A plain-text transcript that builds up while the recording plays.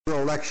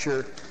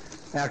lecture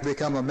after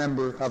become a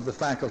member of the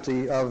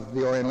faculty of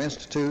the Oriental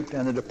Institute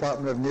and the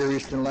Department of Near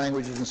Eastern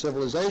Languages and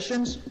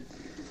Civilizations.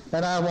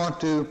 And I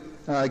want to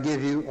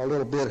give you a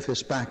little bit of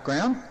his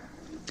background.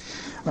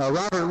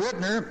 Robert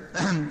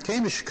Rittner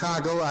came to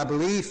Chicago, I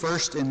believe,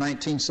 first in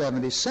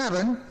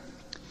 1977.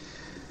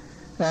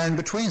 And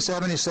between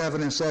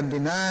 77 and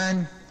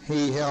 79,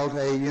 he held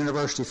a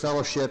university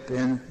fellowship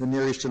in the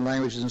Near Eastern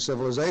Languages and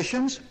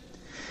Civilizations.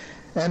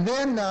 And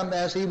then,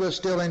 as he was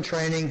still in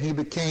training, he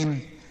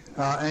became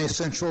an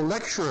essential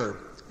lecturer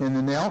in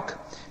the NELC,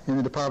 in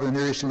the Department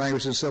of Near Eastern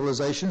Languages and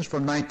Civilizations,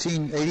 from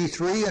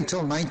 1983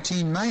 until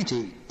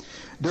 1990.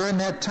 During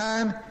that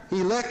time,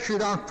 he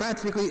lectured on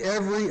practically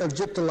every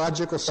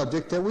Egyptological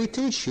subject that we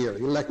teach here.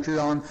 He lectured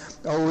on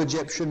Old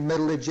Egyptian,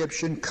 Middle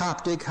Egyptian,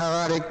 Coptic,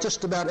 Hieratic,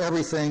 just about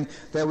everything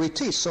that we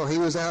teach. So he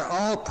was our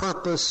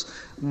all-purpose,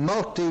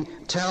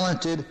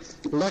 multi-talented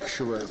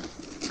lecturer.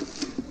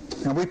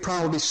 And we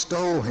probably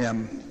stole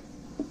him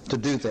to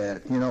do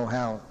that. You know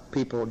how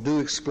people do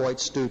exploit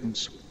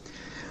students.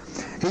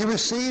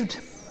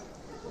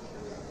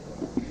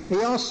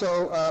 He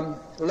also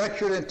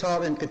lectured and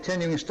taught in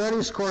continuing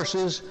studies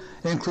courses,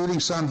 including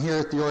some here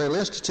at the Oriental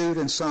Institute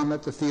and some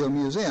at the Field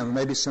Museum.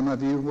 Maybe some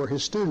of you were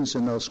his students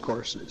in those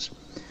courses.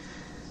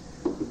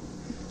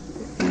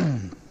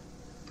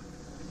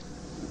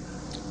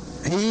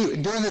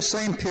 During the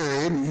same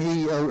period,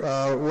 he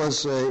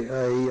was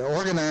an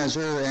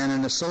organizer and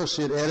an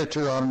associate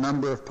editor on a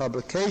number of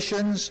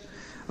publications.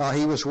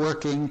 He was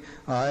working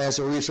as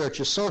a research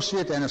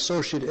associate and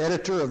associate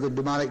editor of the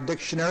Demotic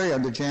Dictionary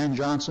under Jan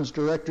Johnson's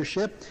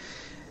directorship,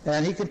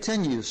 and he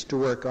continues to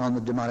work on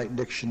the Demotic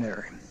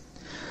Dictionary.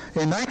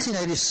 In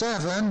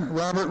 1987,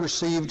 Robert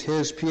received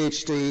his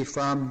PhD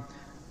from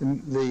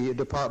the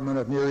Department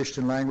of Near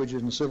Eastern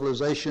Languages and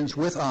Civilizations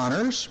with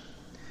honors.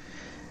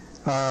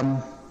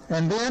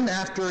 And then,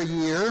 after a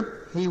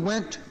year, he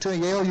went to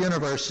Yale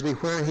University,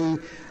 where he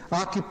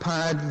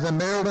occupied the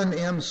Marilyn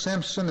M.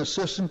 Simpson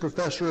Assistant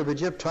Professor of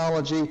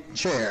Egyptology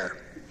chair.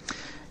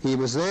 He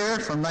was there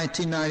from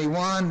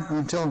 1991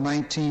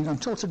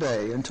 until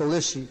today, until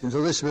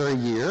this very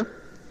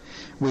year.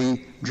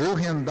 We drew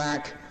him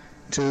back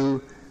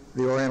to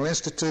the Oriental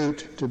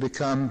Institute to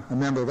become a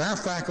member of our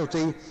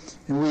faculty,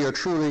 and we are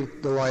truly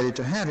delighted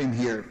to have him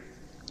here.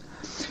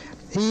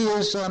 He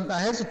is, I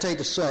hesitate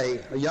to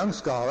say, a young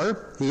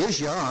scholar. He is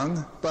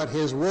young, but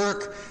his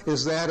work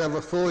is that of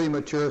a fully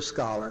mature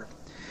scholar.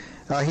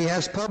 He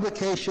has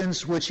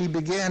publications which he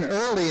began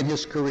early in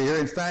his career.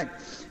 In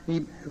fact,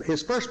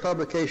 his first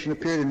publication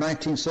appeared in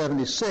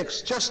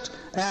 1976, just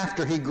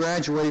after he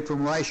graduated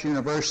from Rice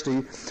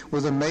University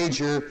with a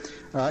major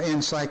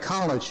in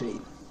psychology.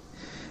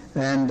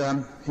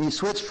 And he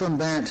switched from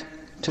that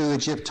to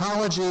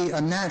Egyptology,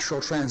 a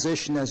natural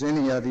transition, as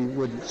any of you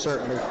would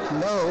certainly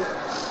know.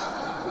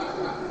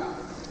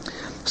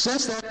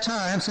 Since that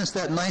time, since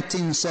that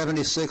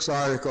 1976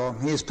 article,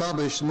 he has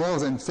published more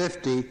than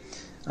 50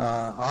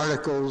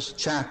 articles,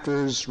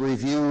 chapters,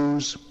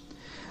 reviews.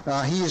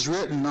 He has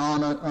written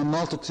on a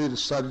multitude of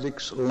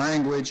subjects: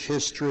 language,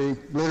 history,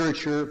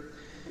 literature.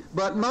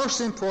 But most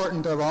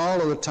important of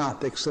all of the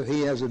topics that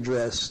he has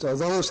addressed are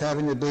those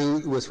having to do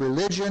with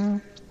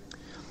religion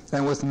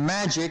and with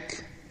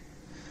magic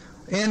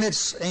in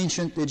its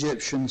ancient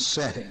Egyptian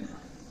setting.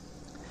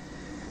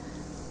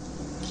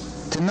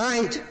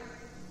 Tonight,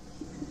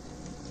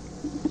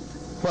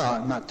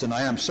 well, not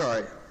tonight, I'm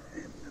sorry.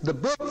 The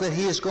book that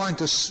he is going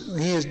to,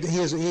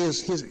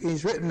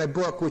 he's written a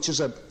book which is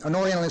an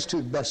Oriental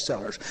Institute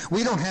bestseller.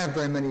 We don't have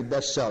very many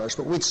bestsellers,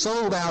 but we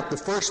sold out the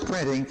first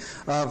printing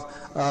of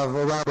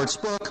Robert's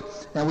book,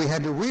 and we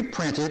had to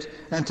reprint it,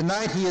 and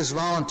tonight he has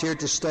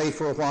volunteered to stay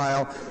for a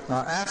while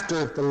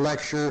after the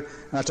lecture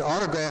to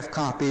autograph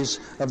copies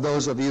of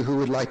those of you who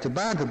would like to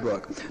buy the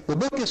book. The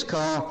book is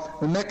called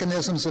The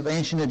Mechanisms of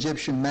Ancient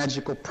Egyptian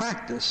Magical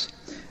Practice,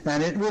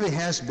 and it really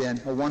has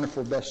been a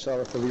wonderful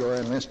bestseller for the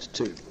Oriental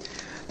Institute.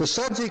 The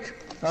subject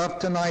of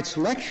tonight's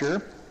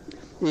lecture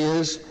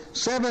is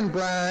 7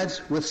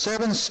 Brides with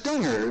 7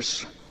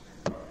 Stingers,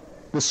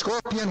 the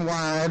Scorpion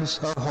Wives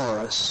of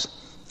Horus.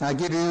 I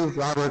give you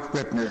Robert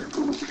Rittner.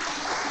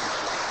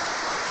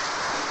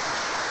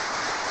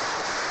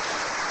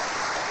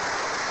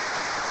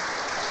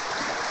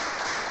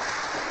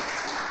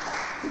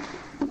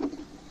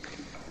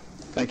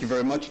 Thank you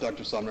very much,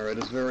 Dr. Sumner. It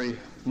is very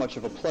much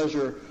of a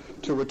pleasure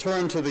to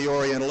return to the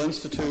Oriental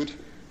Institute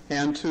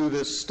and to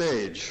this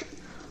stage.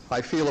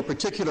 I feel a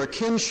particular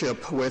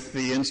kinship with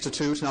the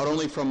Institute, not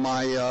only from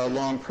my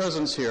long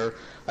presence here.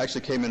 I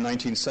actually came in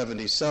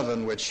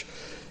 1977, which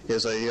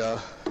is a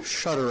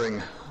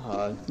shuddering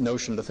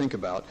notion to think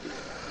about.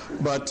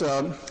 But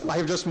I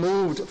have just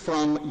moved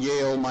from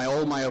Yale.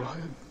 All my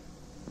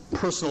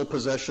personal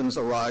possessions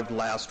arrived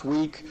last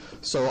week,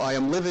 so I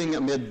am living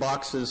amid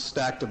boxes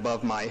stacked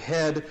above my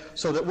head,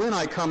 so that when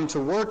I come to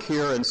work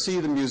here and see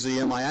the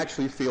museum, I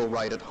actually feel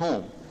right at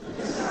home.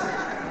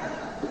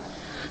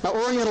 Now,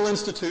 Oriental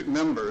Institute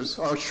members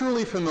are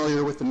surely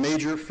familiar with the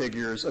major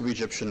figures of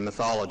Egyptian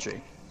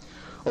mythology: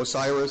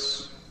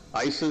 Osiris,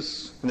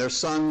 Isis, and their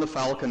son, the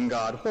falcon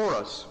god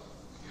Horus.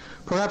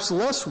 Perhaps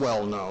less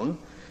well known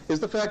is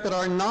the fact that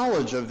our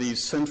knowledge of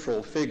these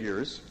central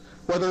figures,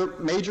 whether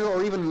major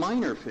or even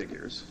minor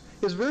figures,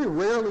 is very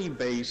rarely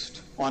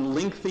based on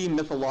lengthy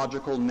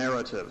mythological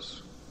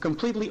narratives,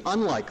 completely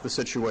unlike the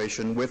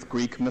situation with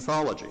Greek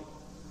mythology.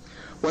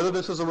 Whether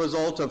this is a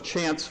result of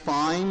chance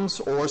finds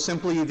or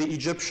simply the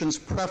Egyptians'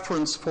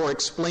 preference for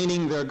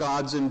explaining their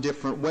gods in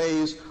different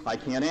ways, I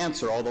can't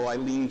answer, although I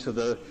lean to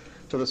the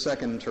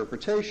second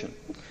interpretation.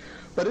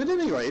 But at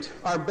any rate,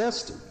 our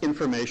best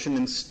information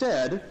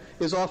instead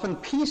is often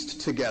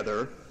pieced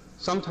together,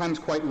 sometimes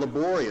quite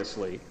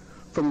laboriously,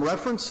 from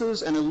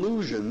references and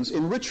allusions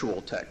in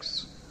ritual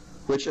texts,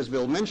 which, as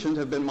Bill mentioned,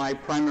 have been my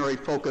primary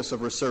focus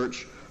of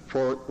research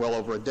for well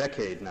over a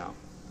decade now.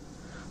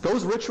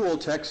 Those ritual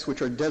texts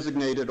which are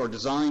designated or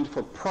designed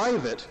for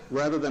private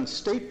rather than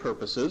state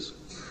purposes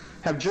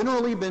have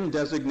generally been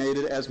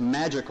designated as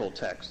magical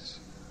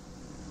texts.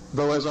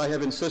 Though, as I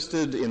have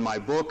insisted in my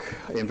book,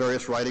 in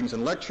various writings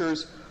and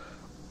lectures,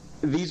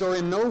 these are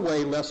in no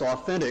way less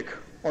authentic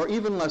or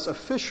even less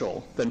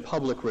official than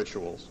public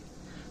rituals,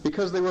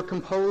 because they were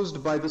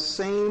composed by the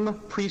same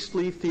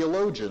priestly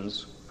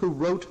theologians who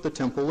wrote the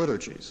temple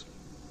liturgies.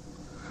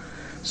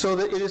 So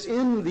that it is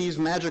in these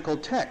magical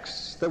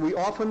texts that we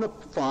often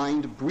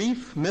find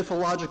brief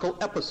mythological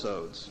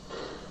episodes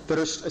that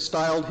are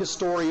styled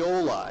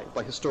historioli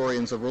by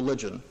historians of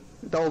religion.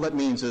 All that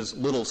means is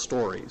little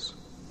stories.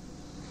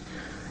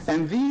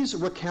 And these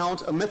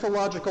recount a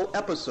mythological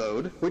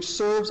episode which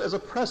serves as a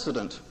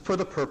precedent for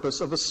the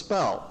purpose of a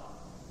spell.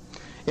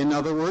 In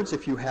other words,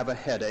 if you have a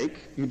headache,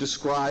 you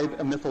describe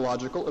a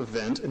mythological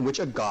event in which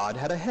a god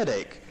had a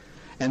headache.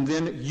 And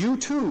then you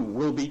too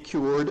will be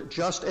cured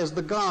just as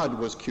the god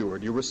was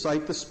cured. You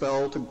recite the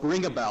spell to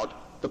bring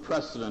about the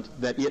precedent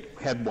that it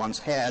had once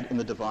had in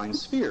the divine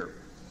sphere.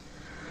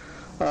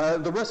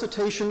 The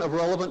recitation of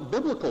relevant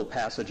biblical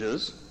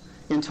passages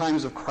in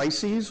times of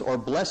crises or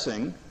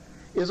blessing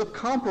is a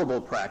comparable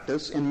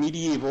practice in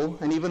medieval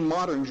and even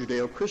modern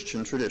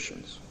Judeo-Christian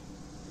traditions.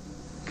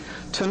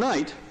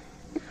 Tonight,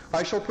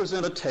 I shall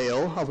present a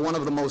tale of one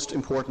of the most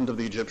important of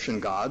the Egyptian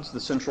gods, the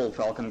central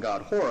falcon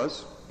god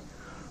Horus,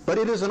 but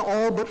it is an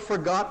all but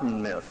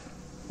forgotten myth,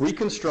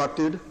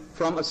 reconstructed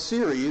from a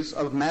series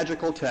of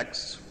magical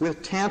texts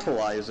with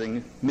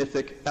tantalizing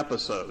mythic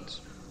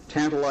episodes,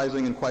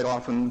 tantalizing and quite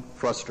often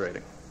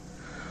frustrating.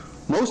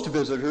 Most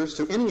visitors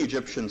to any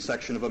Egyptian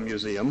section of a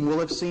museum will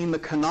have seen the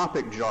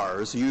canopic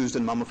jars used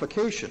in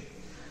mummification,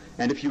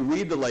 and if you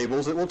read the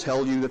labels, it will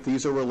tell you that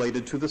these are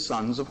related to the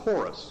sons of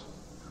Horus.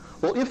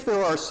 Well, if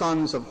there are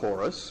sons of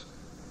Horus,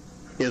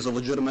 is a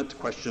legitimate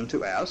question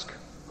to ask,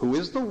 who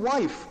is the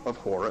wife of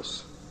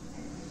Horus?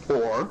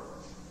 Or,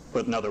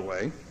 put another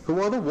way,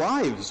 who are the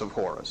wives of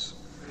Horus?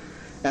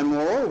 And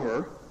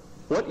moreover,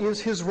 what is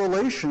his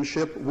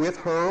relationship with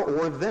her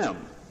or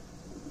them?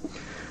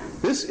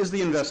 This is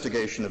the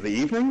investigation of the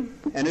evening,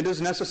 and it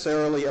is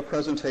necessarily a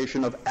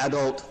presentation of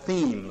adult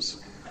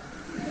themes.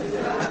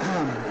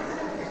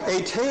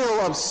 A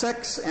tale of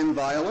sex and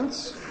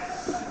violence,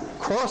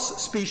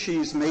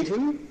 cross-species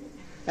mating,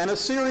 and a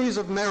series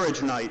of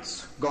marriage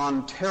nights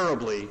gone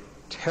terribly,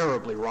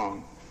 terribly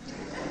wrong.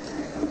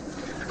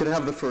 Could I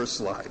have the first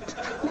slide?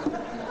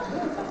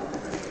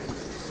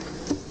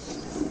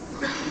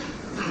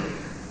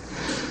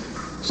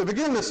 To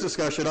begin this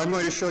discussion, I'm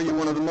going to show you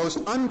one of the most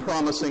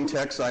unpromising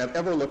texts I have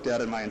ever looked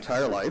at in my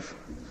entire life,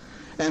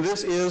 and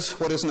this is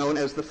what is known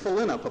as the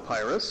Philinna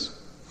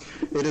Papyrus.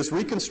 It is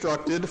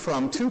reconstructed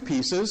from two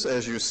pieces,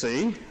 as you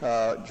see,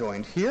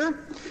 joined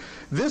here.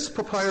 This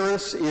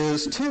papyrus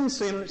is 10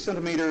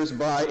 centimeters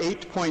by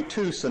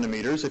 8.2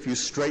 centimeters if you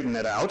straighten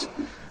it out.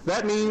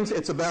 That means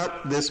it's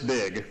about this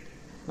big.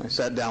 I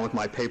sat down with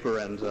my paper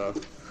and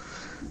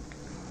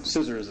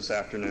scissors this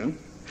afternoon.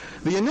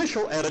 The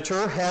initial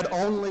editor had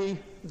only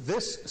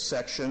this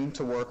section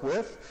to work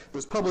with. It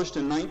was published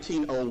in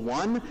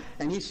 1901,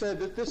 and he said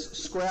that this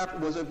scrap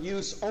was of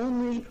use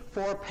only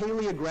for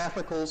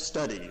paleographical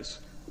studies.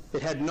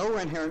 It had no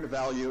inherent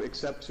value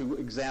except to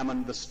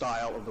examine the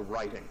style of the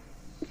writing.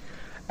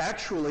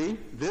 Actually,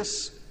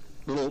 this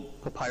little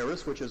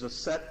papyrus, which is a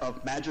set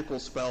of magical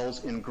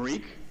spells in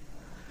Greek,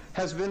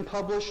 has been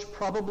published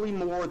probably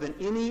more than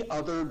any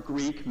other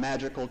Greek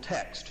magical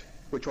text,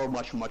 which are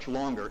much, much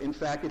longer. In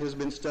fact, it has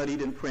been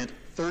studied in print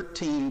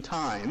 13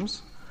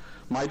 times.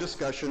 My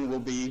discussion will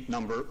be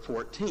number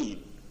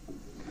 14.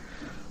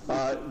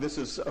 This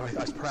is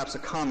perhaps a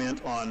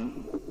comment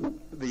on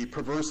the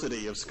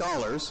perversity of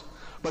scholars,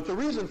 but the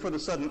reason for the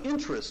sudden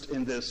interest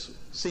in this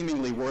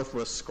seemingly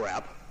worthless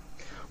scrap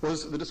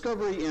was the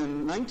discovery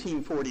in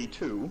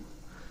 1942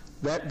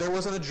 that there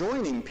was an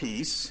adjoining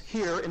piece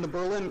here in the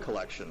Berlin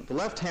collection. The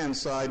left-hand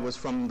side was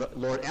from the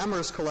Lord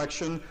Amer's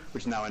collection,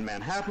 which is now in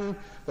Manhattan.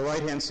 The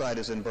right-hand side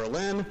is in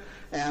Berlin.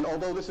 And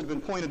although this had been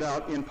pointed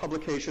out in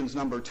publications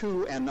number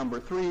 2 and number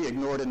 3,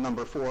 ignored in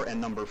number 4 and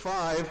number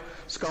 5,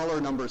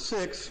 scholar number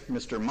 6,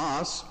 Mr.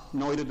 Maas,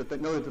 noted that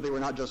they were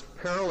not just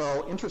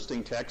parallel,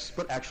 interesting texts,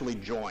 but actually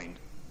joined.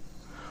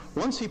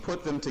 Once he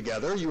put them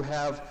together, you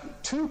have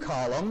 2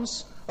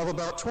 columns of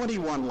about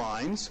 21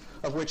 lines,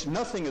 of which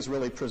nothing is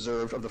really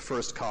preserved of the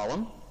first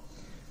column,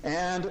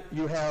 and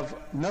you have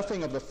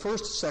nothing of the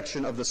first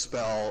section of the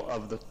spell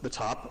of the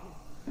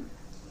top,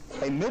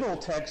 a middle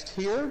text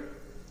here,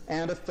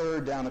 and a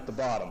third down at the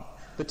bottom.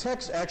 The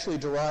text actually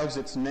derives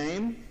its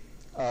name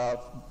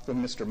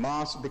from Mr.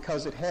 Moss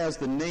because it has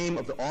the name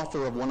of the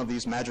author of one of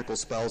these magical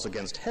spells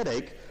against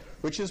headache,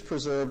 which is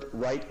preserved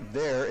right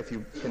there, if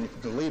you can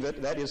believe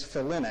it. That is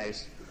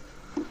Philinnis,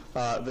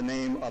 the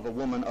name of a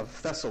woman of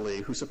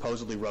Thessaly who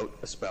supposedly wrote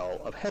a spell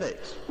of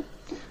headaches,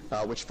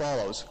 which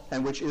follows,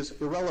 and which is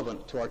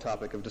irrelevant to our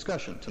topic of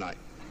discussion tonight.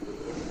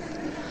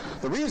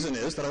 The reason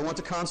is that I want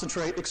to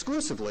concentrate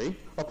exclusively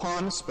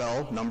upon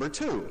spell number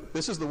 2.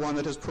 This is the one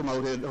that has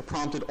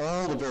prompted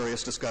all the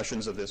various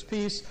discussions of this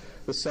piece,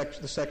 the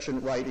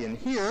section right in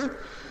here.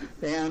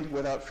 And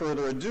without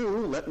further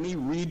ado, let me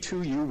read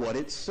to you what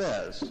it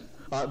says.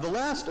 The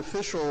last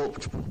official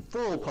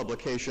full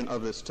publication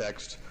of this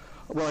text,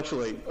 well,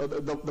 actually,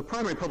 the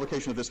primary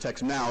publication of this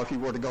text now, if you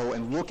were to go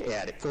and look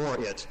at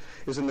it,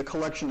 is in the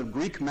collection of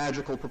Greek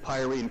magical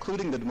papyri,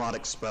 including the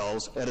Demotic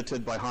spells,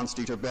 edited by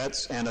Hans-Dieter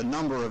Betz and a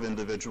number of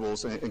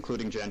individuals,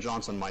 including Jan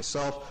Johnson,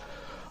 myself.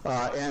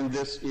 And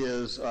this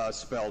is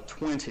spell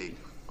 20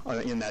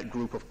 in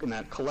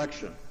that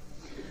collection.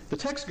 The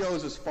text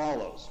goes as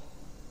follows.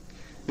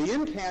 The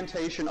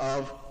incantation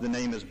of, the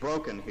name is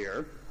broken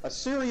here, a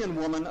Syrian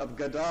woman of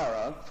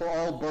Gadara for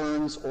all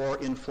burns or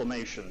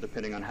inflammation,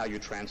 depending on how you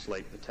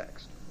translate the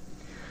text.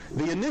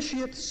 The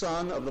initiate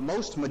son of the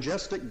most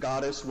majestic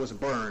goddess was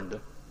burned,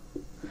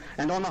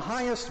 and on the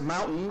highest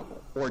mountain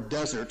or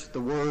desert, the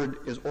word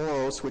is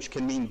oros, which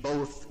can mean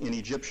both in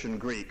Egyptian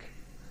Greek,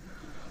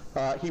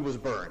 he was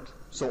burned.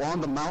 So on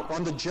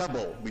the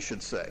Jebel, we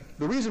should say.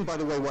 The reason, by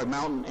the way, why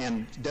mountain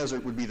and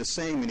desert would be the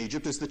same in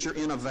Egypt is that you're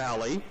in a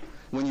valley.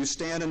 When you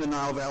stand in the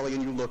Nile Valley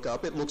and you look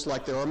up, it looks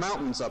like there are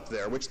mountains up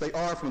there, which they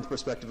are from the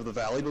perspective of the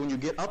valley, but when you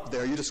get up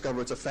there, you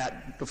discover it's a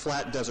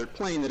flat desert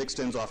plain that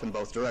extends off in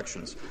both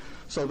directions.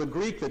 So the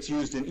Greek that's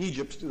used in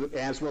Egypt,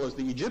 as well as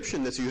the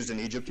Egyptian that's used in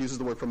Egypt, uses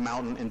the word for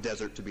mountain and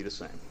desert to be the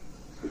same.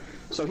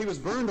 So he was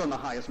burned on the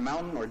highest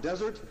mountain or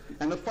desert,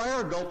 and the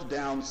fire gulped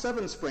down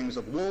 7 springs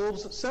of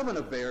wolves, 7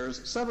 of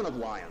bears, 7 of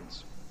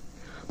lions.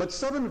 But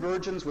 7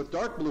 virgins with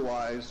dark blue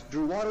eyes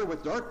drew water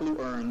with dark blue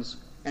urns,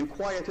 and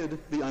quieted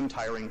the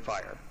untiring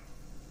fire.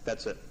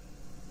 That's it.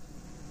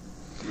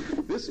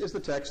 This is the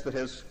text that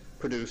has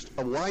produced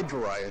a wide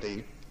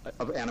variety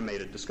of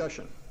animated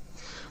discussion.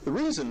 The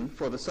reason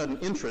for the sudden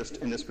interest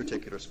in this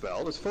particular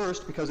spell is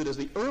first because it is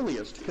the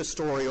earliest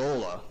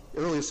historiola,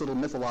 earliest little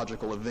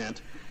mythological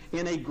event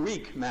in a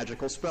Greek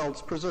magical spell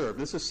that's preserved.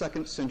 This is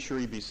 2nd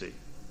century BC.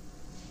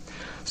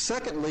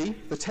 Secondly,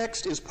 the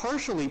text is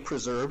partially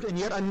preserved in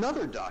yet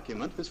another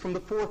document that's from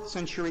the 4th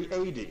century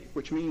AD,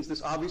 which means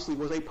this obviously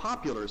was a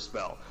popular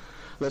spell.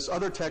 This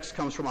other text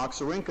comes from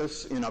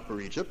Oxyrhynchus in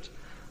Upper Egypt,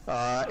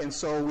 and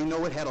so we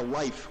know it had a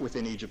life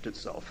within Egypt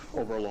itself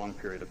over a long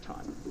period of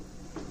time.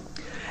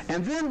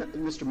 And then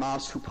Mr.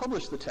 Moss, who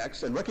published the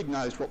text and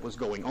recognized what was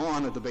going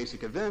on at the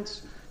basic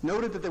events,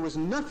 noted that there was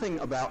nothing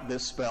about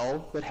this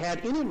spell that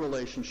had any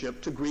relationship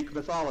to Greek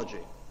mythology.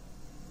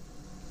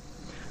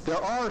 There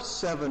are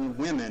 7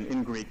 women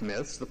in Greek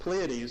myths. The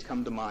Pleiades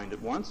come to mind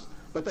at once,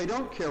 but they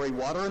don't carry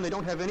water and they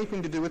don't have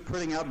anything to do with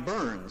putting out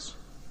burns.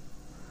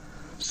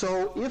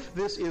 So if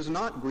this is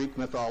not Greek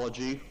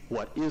mythology,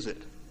 what is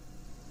it?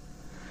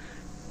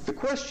 The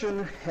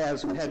question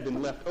had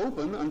been left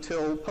open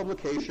until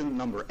publication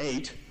number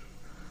 8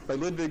 by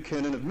Ludwig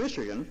Kühnen of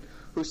Michigan,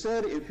 who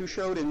showed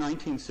in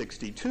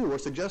 1962, or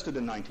suggested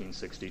in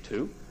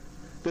 1962,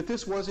 that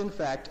this was in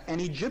fact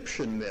an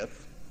Egyptian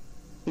myth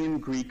in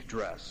Greek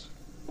dress.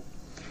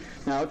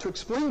 Now, to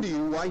explain to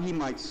you why he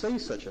might say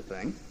such a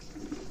thing,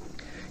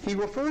 he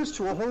refers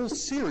to a whole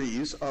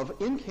series of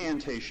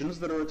incantations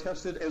that are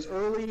attested as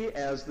early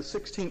as the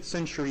 16th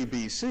century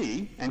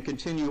BC and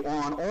continue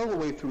on all the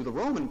way through the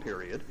Roman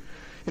period,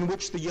 in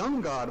which the young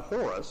god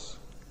Horus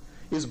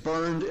is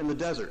burned in the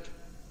desert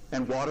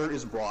and water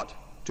is brought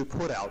to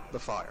put out the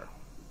fire.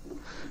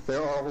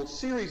 There are a whole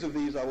series of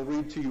these. I will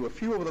read to you a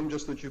few of them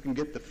just so that you can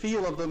get the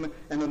feel of them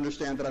and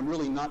understand that I'm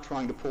really not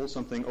trying to pull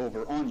something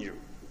over on you.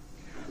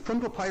 From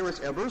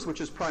Papyrus Ebers,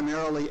 which is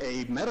primarily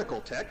a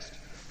medical text,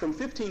 from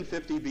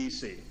 1550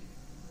 BC.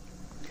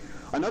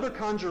 Another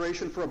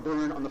conjuration for a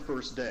burn on the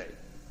first day.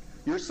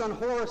 Your son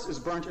Horus is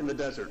burnt in the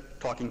desert,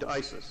 talking to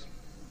Isis.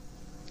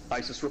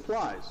 Isis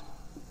replies,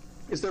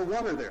 is there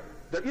water there?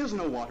 There is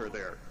no water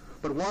there,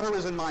 but water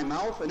is in my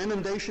mouth, and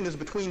inundation is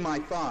between my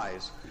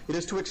thighs. It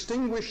is to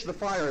extinguish the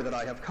fire that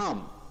I have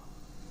come.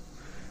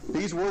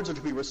 These words are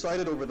to be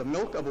recited over the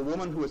milk of a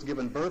woman who has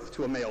given birth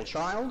to a male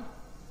child,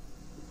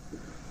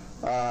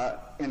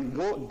 and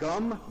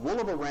gum, wool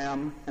of a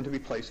ram, and to be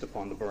placed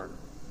upon the burn.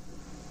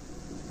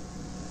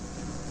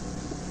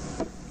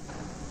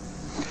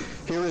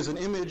 Here is an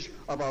image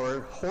of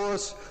our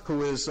Horus,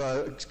 who is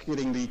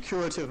getting the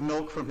curative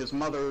milk from his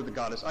mother, the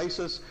goddess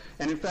Isis.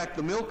 And in fact,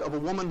 the milk of a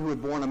woman who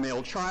had borne a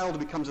male child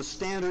becomes a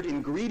standard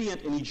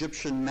ingredient in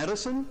Egyptian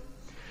medicine.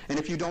 And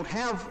if you don't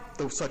have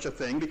such a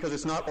thing, because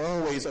it's not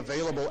always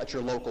available at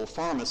your local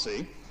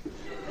pharmacy,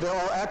 there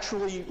are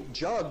actually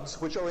jugs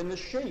which are in the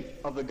shape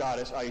of the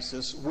goddess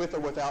Isis, with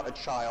or without a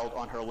child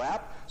on her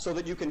lap, so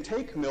that you can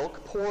take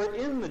milk, pour it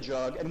in the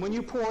jug, and when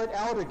you pour it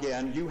out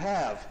again, you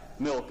have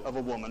milk of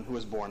a woman who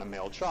has borne a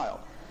male child.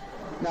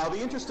 Now, the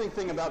interesting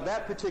thing about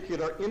that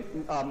particular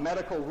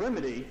medical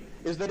remedy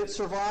is that it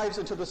survives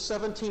into the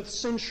 17th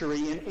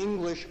century in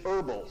English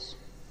herbals.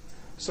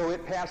 So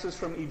it passes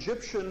from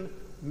Egyptian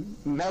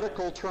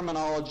medical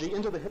terminology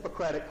into the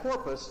Hippocratic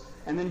corpus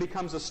and then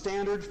becomes a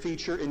standard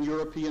feature in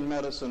European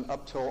medicine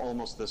up till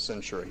almost this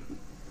century.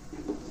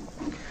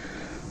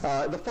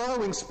 The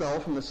following spell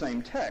from the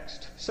same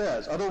text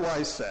says,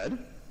 "Otherwise said,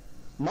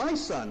 my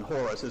son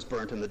Horus is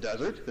burnt in the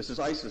desert." This is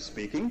Isis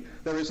speaking.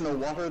 "There is no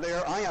water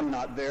there. I am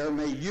not there.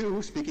 May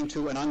you," speaking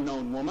to an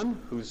unknown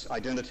woman whose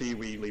identity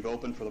we leave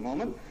open for the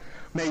moment,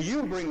 "may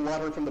you bring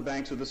water from the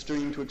banks of the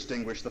stream to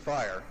extinguish the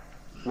fire."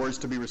 Words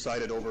to be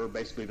recited over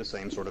basically the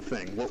same sort of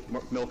thing.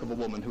 Milk of a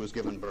woman who has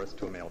given birth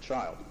to a male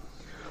child.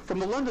 From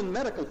the London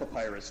Medical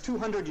Papyrus,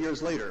 200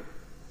 years later,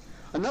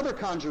 another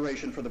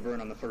conjuration for the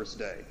burn on the first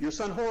day. "Your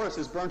son Horus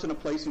is burnt in a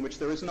place in which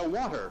there is no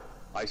water."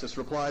 Isis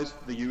replies,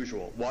 "The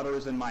usual. Water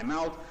is in my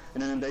mouth,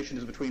 an inundation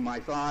is between my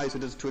thighs.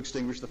 It is to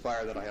extinguish the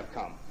fire that I have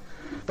come."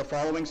 The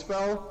following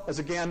spell is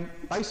again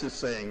Isis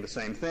saying the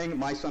same thing.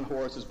 "My son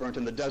Horus is burnt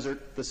in the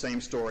desert." The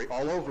same story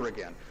all over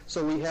again.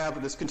 So we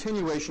have this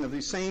continuation of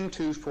these same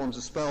two forms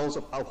of spells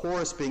of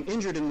Horus being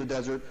injured in the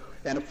desert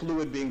and a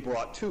fluid being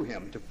brought to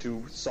him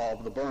to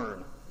solve the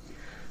burn.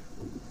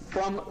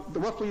 From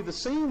roughly the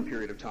same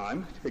period of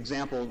time,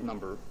 example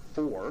number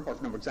 4,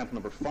 or example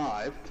number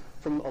 5,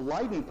 from a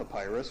Leiden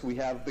papyrus, we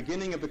have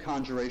beginning of the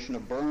conjuration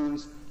of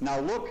burns. "Now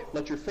look,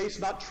 let your face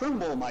not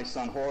tremble, my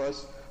son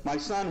Horus. My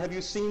son, have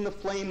you seen the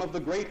flame of the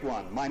Great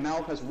One? My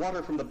mouth has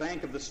water from the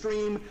bank of the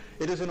stream.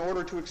 It is in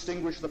order to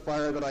extinguish the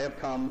fire that I have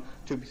come,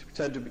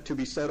 to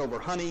be set over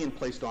honey and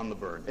placed on the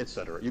burn,"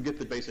 etc. You get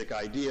the basic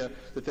idea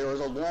that there is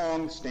a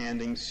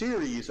long-standing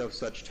series of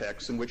such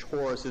texts in which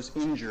Horus is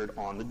injured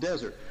on the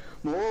desert.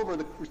 Moreover,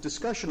 the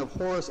discussion of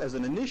Horus as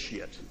an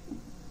initiate,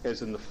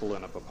 as in the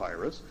Philinna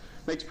papyrus,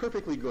 makes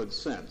perfectly good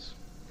sense.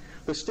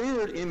 The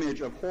standard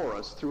image of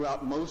Horus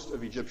throughout most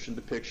of Egyptian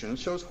depictions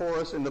shows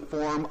Horus in the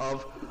form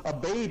of a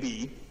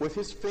baby with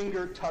his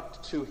finger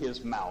tucked to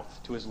his mouth,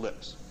 to his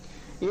lips.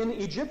 In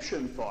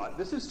Egyptian thought,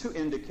 this is to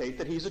indicate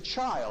that he's a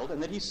child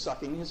and that he's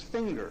sucking his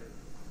finger.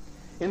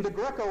 In the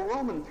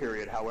Greco-Roman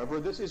period, however,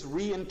 this is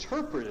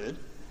reinterpreted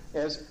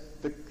as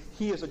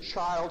he is a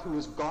child who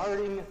is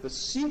guarding the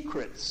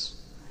secrets,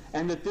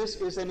 and that this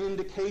is an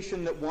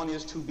indication that one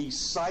is to be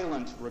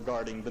silent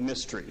regarding the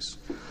mysteries.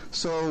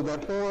 So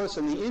that Horus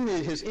and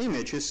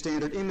his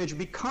standard image,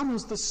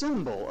 becomes the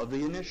symbol of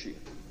the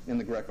initiate in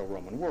the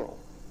Greco-Roman world.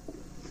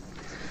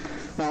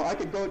 Now, I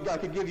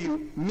could give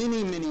you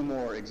many, many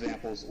more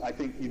examples. I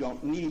think you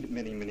don't need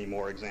many, many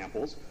more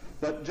examples.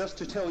 But just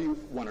to tell you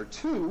one or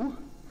two,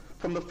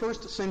 from the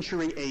 1st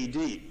century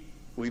AD,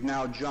 we've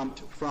now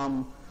jumped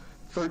from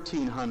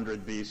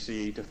 1300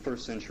 BC to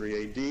 1st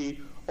century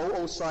AD.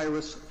 "O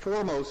Osiris,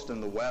 foremost in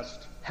the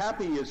west,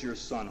 happy is your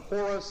son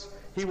Horus.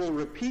 He will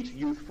repeat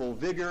youthful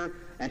vigor,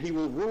 and he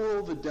will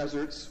rule the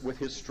deserts with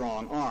his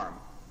strong arm."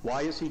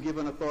 Why is he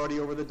given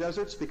authority over the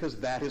deserts? Because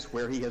that is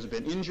where he has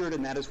been injured,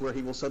 and that is where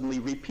he will suddenly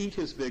repeat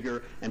his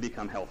vigor and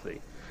become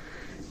healthy.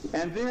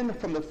 And then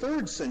from the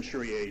 3rd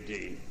century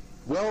AD,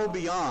 well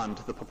beyond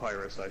the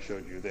papyrus I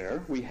showed you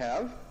there, we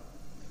have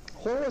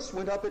Horus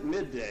went up at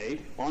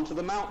midday onto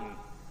the mountain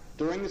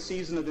during the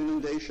season of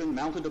inundation,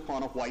 mounted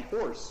upon a white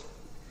horse.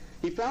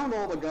 He found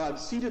all the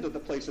gods seated at the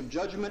place of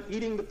judgment,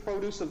 eating the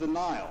produce of the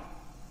Nile.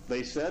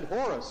 They said,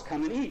 "Horus,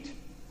 come and eat."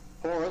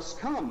 "Horus,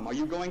 come, are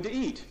you going to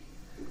eat?"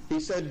 He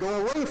said,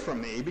 "Go away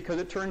from me," because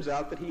it turns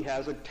out that he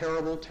has a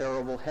terrible,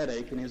 terrible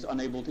headache and is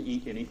unable to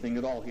eat anything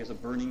at all. He has a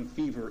burning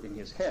fever in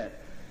his head.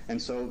 And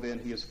so then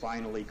he is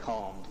finally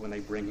calmed when they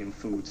bring him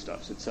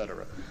foodstuffs,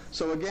 etc.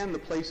 So again, the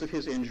place of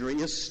his injury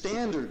is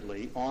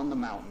standardly on the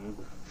mountain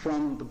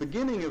from the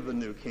beginning of the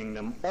New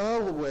Kingdom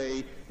all the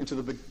way into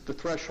the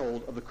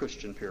threshold of the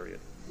Christian period.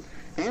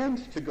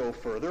 And to go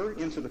further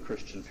into the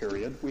Christian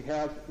period, we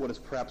have what is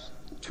perhaps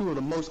two of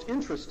the most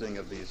interesting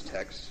of these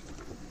texts.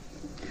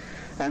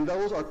 And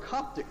those are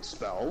Coptic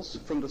spells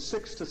from the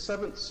 6th to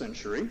 7th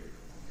century.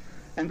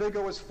 And they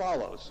go as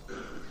follows.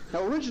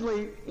 Now,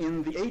 originally,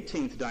 in the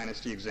 18th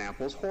dynasty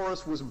examples,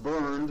 Horus was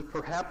burned,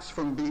 perhaps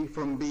from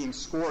being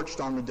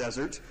scorched on the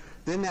desert.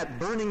 Then that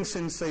burning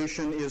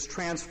sensation is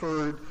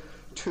transferred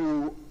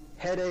to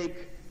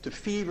headache, to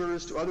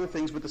fevers, to other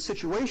things, but the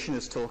situation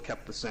is still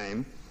kept the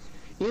same.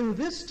 In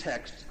this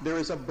text, there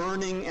is a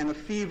burning and a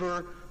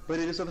fever, but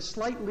it is of a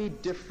slightly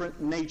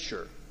different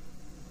nature.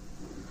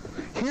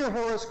 Hear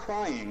Horus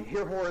crying,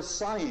 hear Horus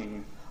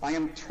sighing. I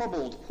am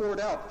troubled, poured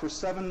out for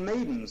 7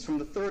 maidens from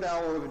the 3rd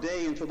hour of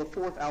day until the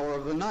 4th hour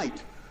of the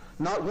night.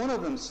 Not one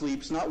of them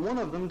sleeps, not one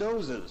of them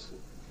dozes.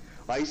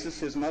 Isis,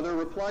 his mother,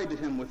 replied to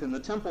him within the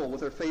temple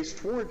with her face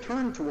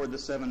turned toward the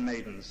 7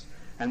 maidens.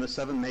 And the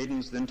 7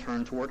 maidens then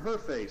turned toward her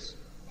face.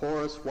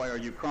 Horus, why are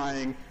you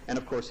crying? And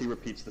of course he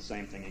repeats the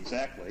same thing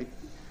exactly.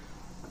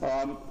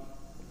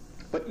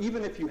 But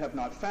even if you have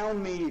not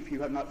found me, if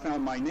you have not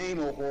found my name,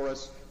 O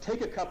Horus,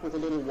 take a cup with a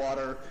little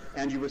water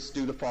and you must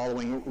do the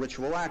following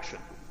ritual action.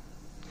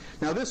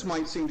 Now this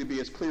might seem to be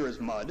as clear as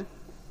mud.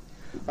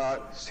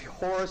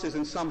 Horus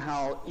isn't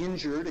somehow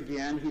injured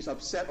again. He's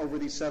upset over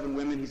these 7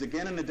 women. He's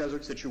again in a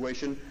desert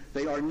situation.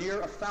 They are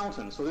near a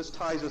fountain. So this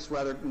ties us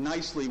rather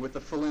nicely with the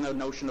Philinna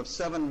notion of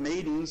 7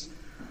 maidens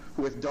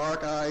with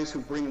dark eyes who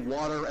bring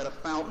water at a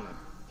fountain.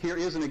 Here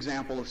is an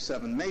example of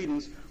 7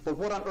 maidens, but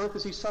what on earth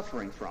is he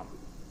suffering from?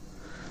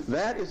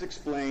 That is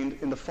explained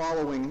in the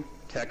following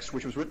text,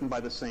 which was written by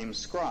the same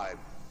scribe,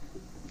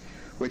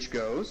 which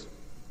goes,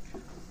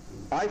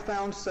 I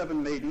found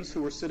 7 maidens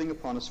who were sitting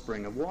upon a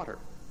spring of water.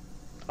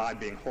 I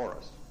being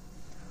Horus.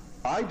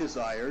 I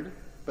desired,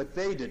 but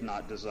they did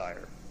not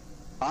desire.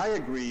 I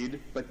agreed,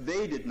 but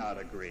they did not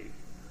agree.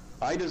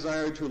 I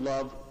desired to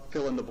love,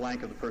 fill in the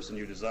blank of the person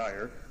you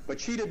desire, but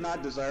she did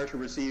not desire to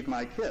receive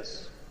my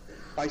kiss.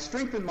 I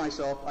strengthened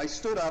myself, I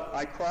stood up,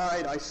 I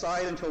cried, I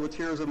sighed until the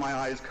tears of my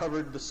eyes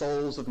covered the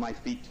soles of my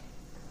feet.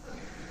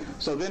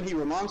 So then he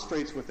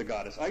remonstrates with the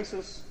goddess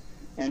Isis,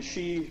 and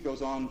she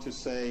goes on to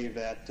say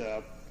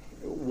that,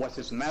 what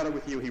is the matter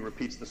with you? He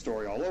repeats the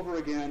story all over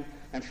again.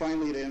 And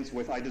finally it ends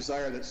with, I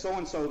desire that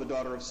so-and-so, the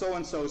daughter of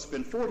so-and-so,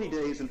 spend 40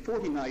 days and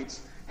 40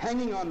 nights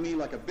hanging on me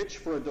like a bitch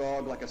for a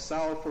dog, like a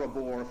sow for a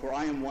boar, for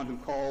I am one who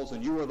calls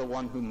and you are the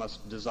one who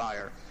must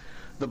desire.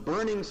 The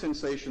burning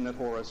sensation that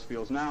Horus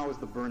feels now is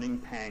the burning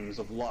pangs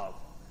of love.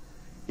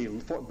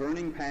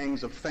 Burning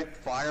pangs of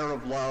fire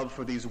of love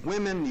for these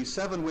women, these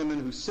 7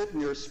 women who sit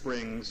near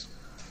springs,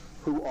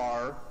 who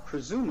are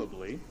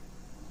presumably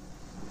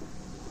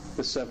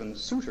the 7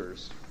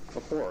 suitors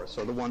of Horus,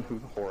 or the one who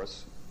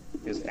Horus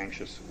is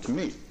anxious to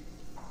meet.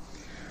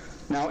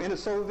 Now,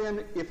 so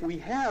then, if we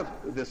have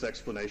this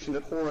explanation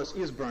that Horus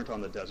is burnt on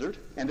the desert,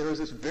 and there is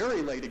this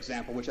very late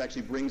example which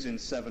actually brings in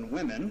 7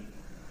 women,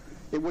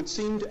 it would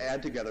seem to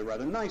add together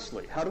rather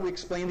nicely. How do we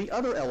explain the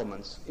other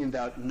elements in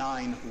that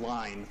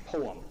 9-line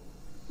poem?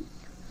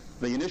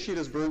 The initiate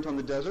is burnt on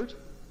the desert.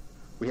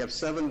 We have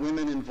 7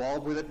 women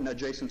involved with it and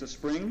adjacent to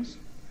springs.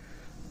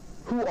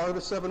 Who are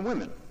the 7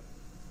 women?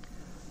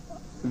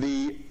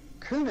 The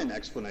Kunin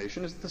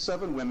explanation is that the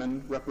 7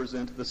 women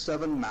represent the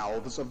 7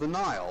 mouths of the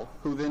Nile,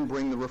 who then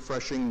bring the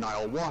refreshing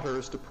Nile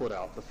waters to put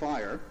out the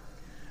fire,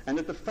 and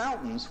that the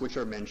fountains which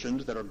are mentioned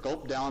that are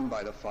gulped down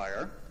by the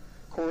fire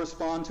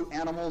correspond to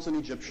animals in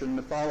Egyptian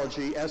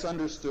mythology as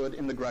understood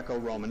in the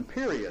Greco-Roman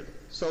period,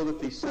 so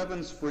that the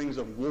 7 springs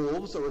of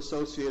wolves are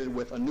associated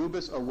with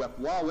Anubis or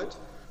Wepwawet,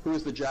 who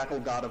is the jackal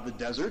god of the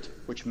desert,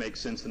 which makes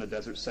sense in a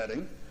desert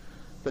setting,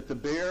 that the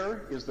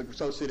bear is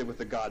associated with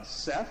the god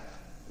Seth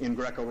in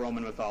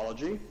Greco-Roman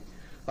mythology.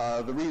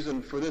 The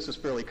reason for this is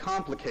fairly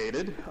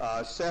complicated.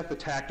 Seth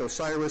attacked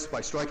Osiris by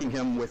striking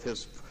him with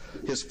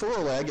his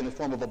foreleg in the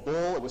form of a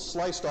bull. It was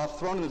sliced off,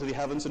 thrown into the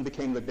heavens, and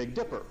became the Big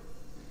Dipper.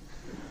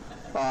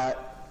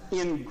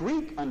 In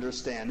Greek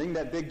understanding,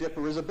 that Big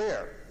Dipper is a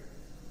bear.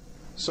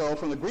 So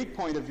from the Greek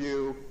point of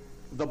view,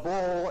 the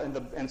bull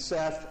and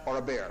Seth are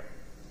a bear.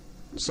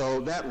 So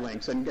that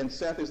links, and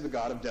Seth is the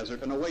god of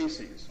desert and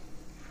oases.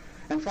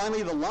 And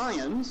finally, the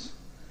lions.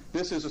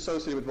 This is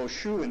associated with both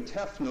Shu and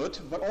Tefnut,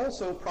 but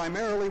also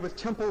primarily with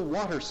temple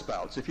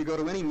waterspouts. If you go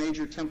to any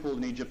major temple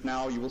in Egypt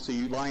now, you will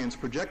see lions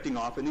projecting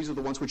off, and these are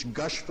the ones which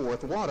gush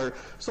forth water,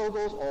 so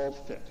those all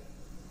fit.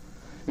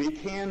 They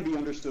can be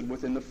understood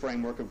within the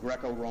framework of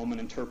Greco-Roman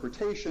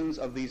interpretations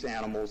of these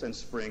animals and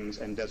springs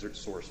and desert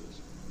sources.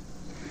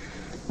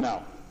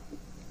 Now,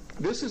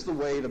 this is the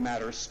way the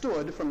matter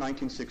stood from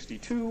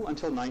 1962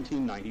 until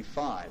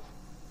 1995.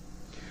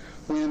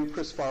 When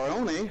Chris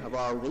Faraone of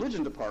our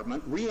religion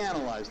department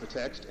reanalyzed the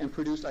text and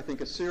produced, I think,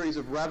 a series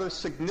of rather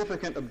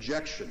significant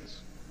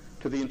objections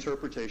to the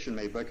interpretation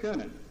made by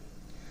Kunin.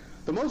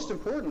 The most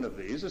important of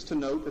these is to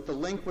note that the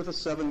link with the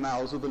 7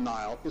 mouths of the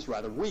Nile is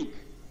rather weak.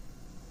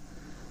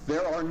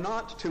 There are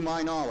not, to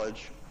my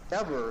knowledge,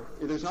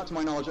 there's not to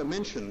my knowledge a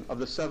mention of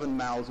the 7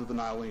 mouths of the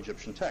Nile in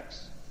Egyptian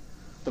texts.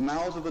 The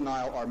mouths of the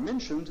Nile are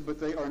mentioned, but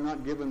they are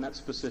not given that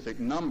specific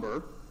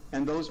number,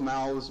 and those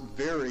mouths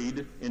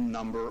varied in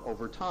number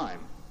over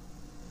time.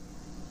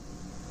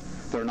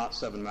 There are not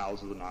 7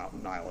 mouths of the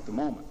Nile at the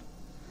moment.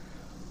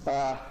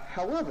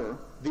 However,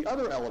 the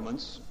other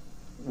elements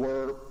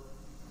were,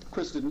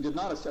 Chris did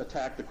not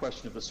attack the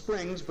question of the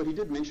springs, but he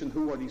did mention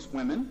who are these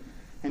women,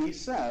 and he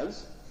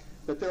says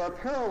that there are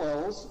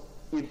parallels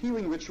in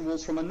healing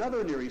rituals from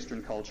another Near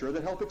Eastern culture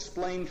that help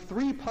explain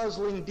 3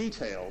 puzzling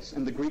details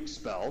in the Greek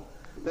spell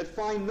that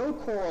find no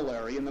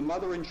corollary in the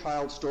mother and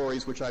child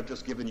stories which I've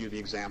just given you the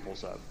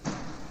examples of.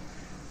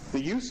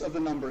 The use of the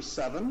number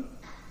 7,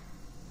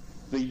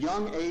 the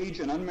young age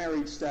and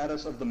unmarried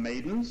status of the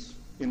maidens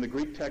In the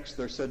Greek text,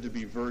 they're said to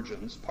be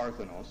virgins,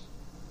 parthenos.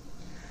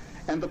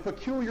 And the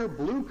peculiar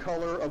blue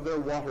color of their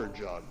water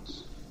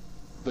jugs.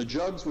 The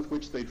jugs with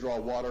which they draw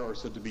water are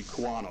said to be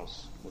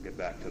kouanos. We'll get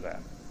back to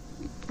that.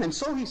 And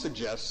so he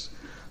suggests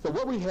that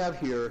what we have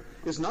here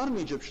is not an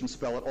Egyptian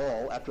spell at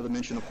all after the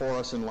mention of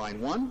Horus in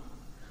line 1,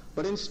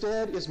 but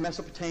instead is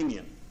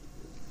Mesopotamian.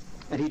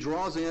 And he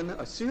draws in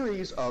a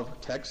series of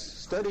texts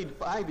studied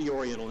by the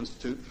Oriental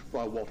Institute,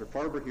 Walter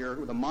Farber here,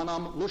 with the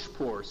Manam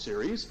Lushpur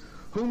series,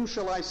 Whom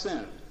Shall I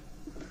Send?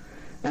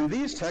 And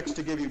these texts,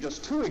 to give you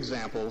just 2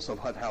 examples of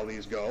how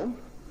these go,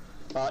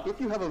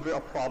 if you have a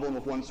problem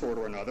of one sort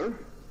or another,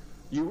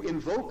 you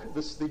invoke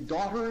the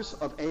daughters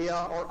of Ea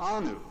or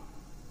Anu.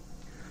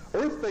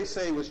 Earth, they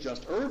say, was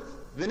just earth.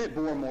 Then it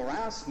bore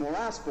morass.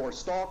 Morass bore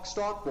stalk.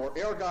 Stalk bore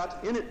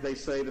ergot. In it, they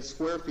say, the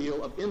square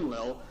field of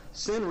Enlil.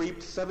 Sin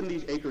reaped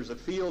 70 acres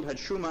of field. Had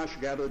Shumash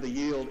gathered the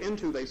yield.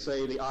 Into, they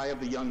say, the eye of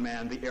the young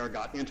man, the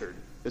ergot entered.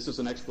 This is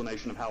an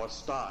explanation of how a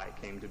sty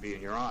came to be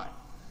in your eye.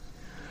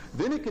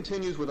 Then it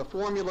continues with a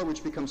formula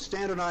which becomes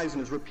standardized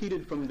and is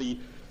repeated from the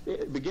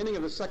beginning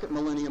of the 2nd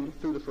millennium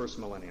through the 1st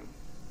millennium.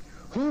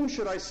 Whom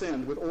should I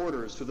send with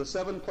orders to the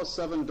 7 +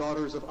 7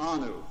 daughters of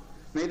Anu?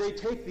 May they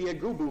take the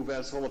Agubu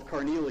vessel of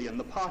carnelian,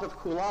 the pot of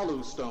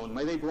Kulalu stone.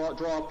 May they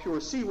draw pure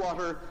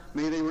seawater.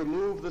 May they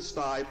remove the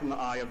sty from the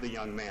eye of the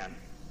young man.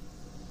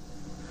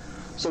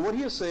 So what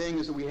he is saying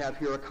is that we have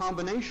here a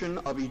combination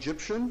of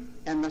Egyptian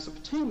and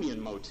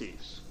Mesopotamian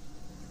motifs.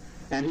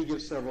 And he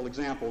gives several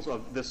examples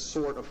of this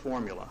sort of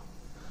formula.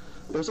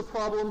 There's a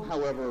problem,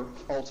 however,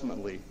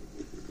 ultimately,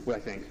 I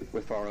think,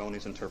 with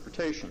Faraoni's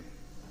interpretation.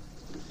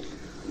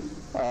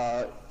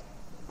 I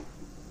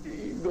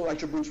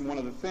should mention one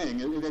other thing.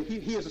 That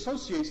he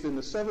associates then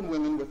the 7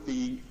 women with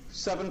the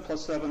 7 +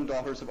 7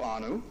 daughters of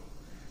Anu.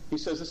 He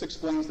says this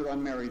explains their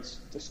unmarried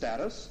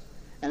status,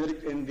 and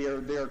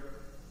that their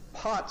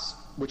pots,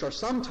 which are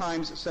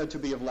sometimes said to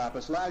be of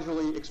lapis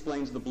lazuli,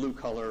 explains the blue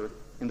color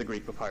in the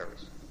Greek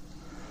papyrus.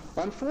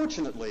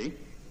 Unfortunately,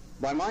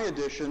 by my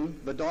addition,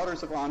 the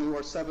daughters of Anu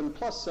are 7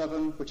 +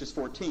 7, which is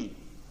 14,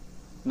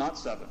 not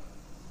 7.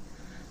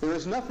 There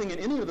is nothing in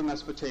any of the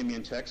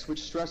Mesopotamian texts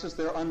which stresses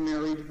their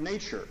unmarried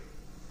nature.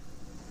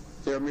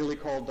 They are merely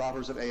called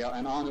daughters of Ea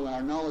and Anu, and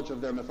our knowledge of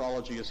their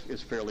mythology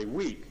is fairly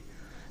weak.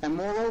 And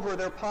moreover,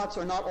 their pots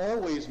are not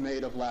always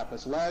made of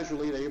lapis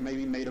lazuli. They may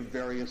be made of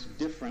various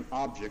different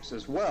objects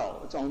as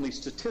well. It's only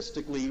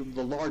statistically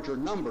the larger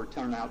number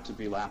turn out to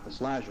be lapis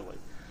lazuli.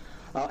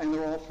 And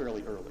they're all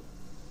fairly early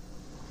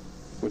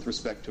with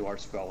respect to our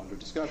spell under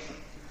discussion.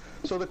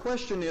 So the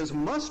question is,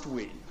 must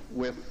we,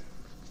 with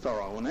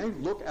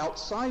Pharaone, look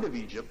outside of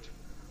Egypt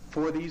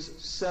for these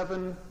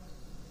 7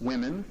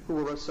 women who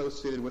were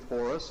associated with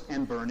Horus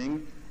and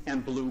burning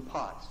and blue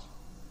pots?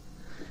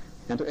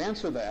 And to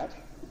answer that,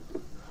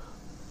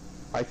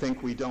 I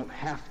think we don't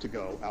have to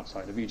go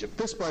outside of Egypt.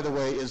 This, by the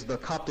way, is the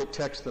Coptic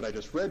text that I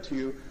just read to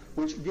you,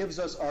 which gives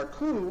us our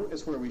clue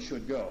as where we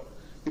should go.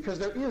 Because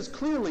there is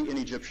clearly in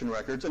Egyptian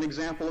records an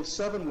example of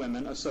 7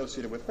 women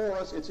associated with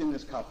Horus. It's in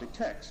this Coptic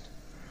text.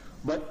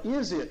 But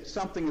is it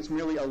something that's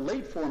merely a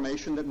late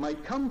formation that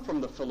might come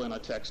from the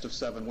Philinna text of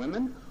 7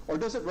 women, or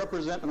does it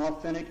represent an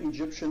authentic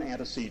Egyptian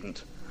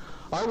antecedent?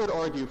 I would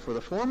argue for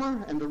the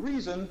former, and the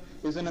reason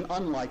is in an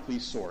unlikely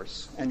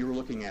source, and you're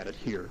looking at it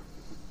here.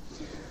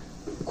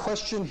 The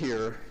question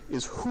here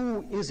is,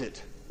 who is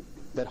it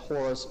that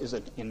Horus is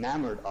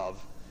enamored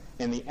of?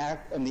 And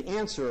the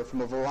answer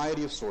from a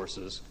variety of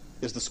sources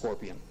is the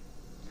scorpion.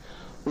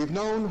 We've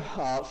known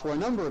for a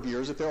number of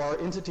years that there are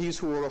entities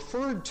who are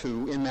referred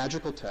to in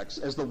magical texts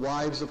as the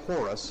wives of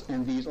Horus,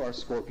 and these are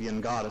scorpion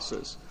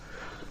goddesses.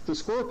 The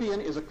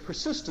scorpion is a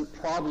persistent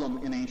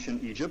problem in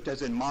ancient Egypt,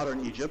 as in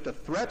modern Egypt, a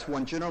threat.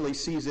 One generally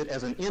sees it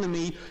as an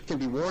enemy, can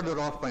be warded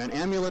off by an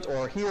amulet,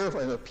 or here,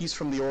 a piece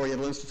from the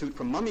Oriental Institute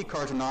from mummy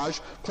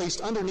cartonnage, placed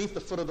underneath the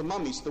foot of the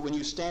mummy, so that when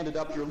you stand it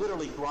up, you're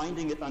literally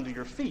grinding it under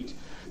your feet.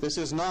 This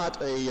is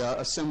not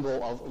a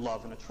symbol of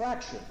love and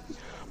attraction.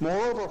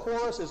 Moreover,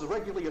 Horus is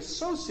regularly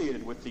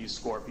associated with these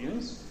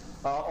scorpions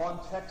on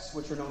texts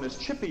which are known as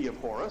Chippy of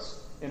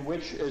Horus, in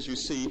which, as you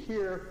see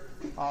here,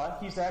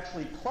 he's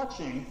actually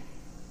clutching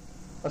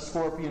a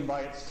scorpion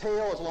by its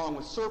tail along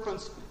with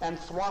serpents and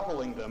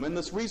throttling them. And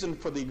this reason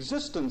for the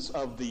existence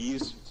of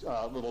these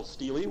little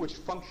stelae, which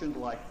functioned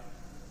like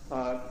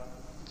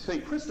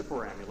St.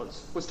 Christopher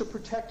amulets, was to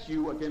protect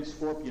you against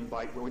scorpion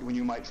bite when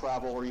you might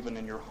travel or even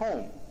in your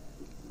home.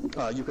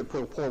 You could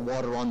pour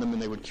water on them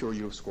and they would cure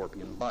you of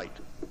scorpion bite.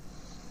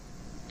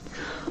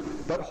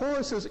 But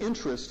Horus's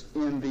interest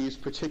in these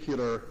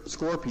particular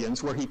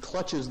scorpions, where he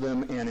clutches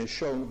them and is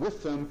shown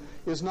with them,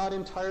 is not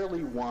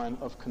entirely one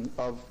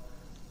of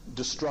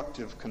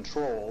destructive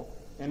control,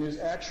 and is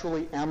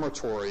actually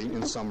amatory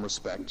in some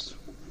respects.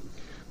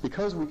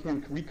 Because we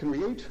can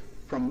recreate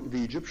from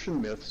the Egyptian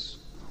myths,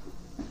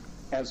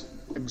 as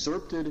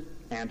excerpted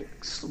and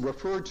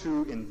referred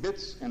to in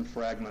bits and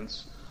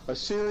fragments, a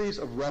series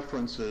of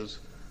references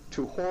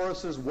to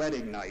Horus's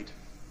wedding night,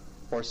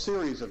 or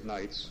series of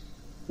nights,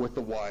 with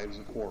the wives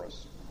of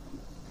Horus.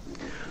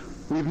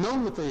 We've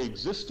known that they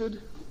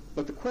existed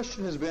But the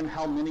question has been,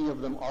 how many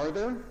of them are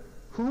there?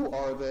 Who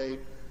are they?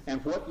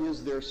 And what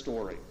is their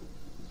story?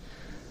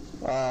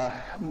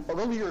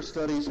 Earlier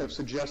studies have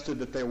suggested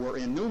that they were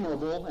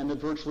innumerable and that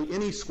virtually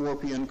any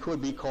scorpion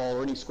could be called,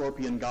 or any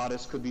scorpion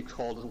goddess could be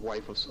called the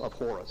wife of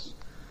Horus.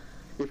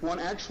 If one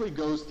actually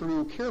goes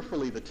through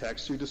carefully the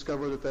text, you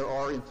discover that there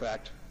are, in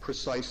fact,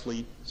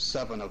 precisely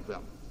 7 of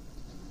them.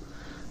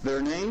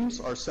 Their names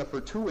are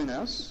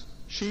Sepertuines,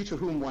 she to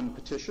whom one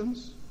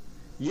petitions;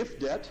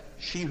 Yifdet,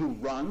 she who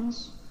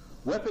runs;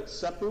 Wepet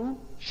Sepu,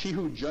 she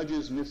who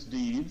judges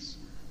misdeeds;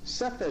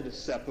 Sephed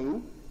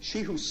Sepu,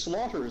 she who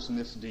slaughters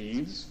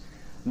misdeeds;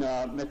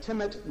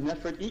 Metemet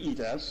Nefret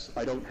Iites,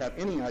 I don't have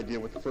any idea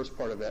what the first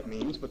part of that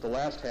means, but the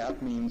last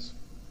half means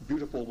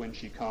beautiful when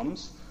she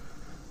comes;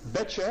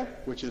 Betche,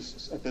 which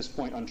is at this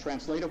point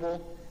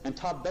untranslatable; and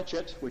Tab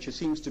Betchet, which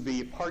seems to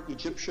be part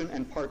Egyptian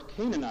and part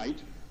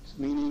Canaanite,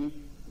 meaning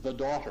the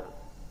daughter.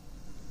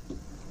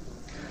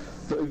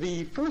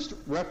 The first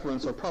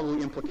reference, or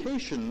probably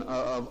implication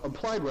of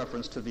implied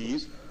reference to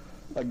these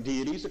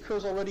deities,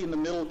 occurs already in the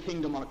Middle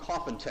Kingdom on a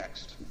coffin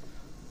text,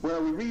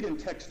 where we read in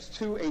text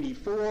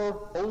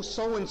 284, "O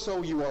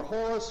so-and-so, you are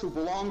Horus, who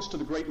belongs to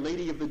the great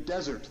lady of the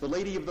desert, the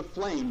lady of the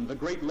flame, the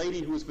great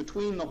lady who is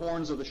between the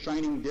horns of the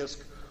shining disk,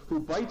 who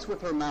bites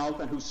with her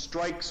mouth and who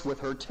strikes with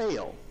her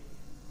tail,"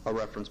 a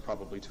reference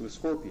probably to a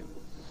scorpion.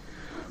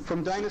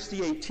 From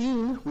Dynasty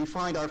 18, we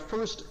find our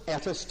first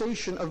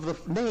attestation of the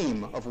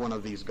name of one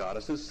of these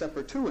goddesses,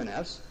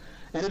 Sepertuines,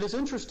 and it is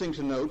interesting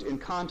to note in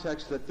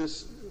context that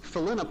this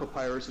Philinna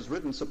papyrus is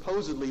written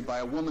supposedly by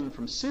a woman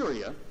from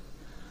Syria,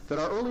 that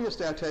our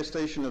earliest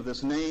attestation of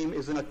this name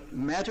is in a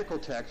magical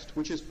text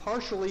which is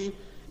partially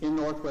in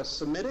Northwest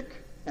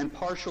Semitic and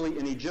partially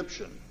in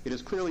Egyptian. It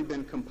has clearly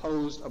been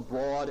composed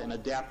abroad and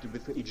adapted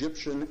with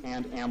Egyptian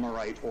and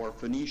Amorite or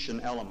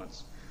Phoenician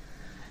elements.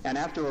 And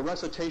after a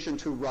recitation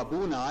to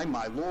Rabboni,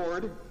 my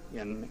lord,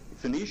 in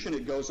Phoenician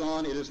it goes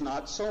on, "It is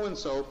not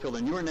so-and-so, fill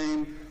in your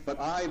name, but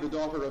I, the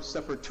daughter of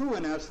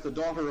Sepertuines, the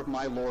daughter of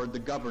my lord, the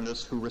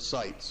governess, who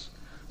recites."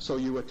 So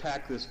you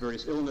attack this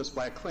various illness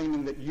by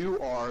claiming that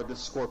you are the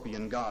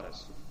scorpion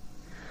goddess.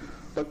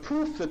 But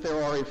proof that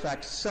there are in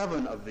fact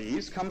 7 of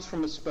these comes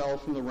from a spell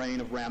from the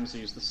reign of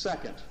Ramses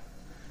II.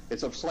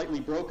 It's a slightly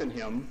broken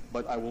hymn,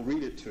 but I will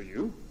read it to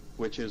you,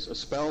 which is a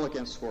spell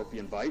against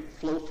scorpion bite.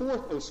 "Flow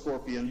forth, O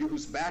scorpion, you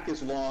whose back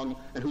is long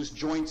and whose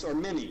joints are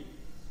many,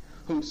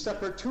 whom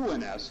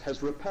Sepertuines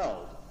has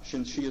repelled.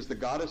 Since she is the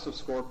goddess of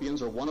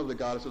scorpions, or one of the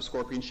goddesses of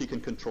scorpions, she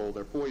can control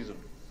their poison."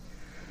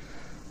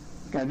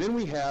 And then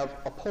we have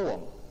a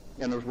poem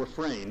and a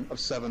refrain of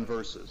 7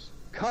 verses.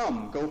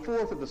 "Come, go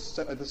forth at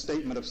the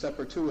statement of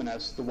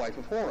Sepertuines, the wife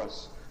of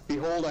Horus.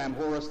 Behold, I am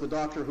Horus, the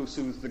doctor who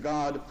soothes the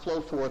god.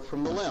 Flow forth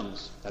from the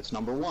limbs." That's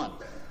number 1.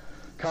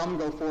 "Come,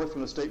 go forth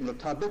from the statement of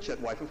Tabitchet,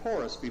 wife of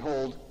Horus.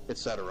 Behold,"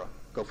 etc.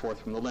 Go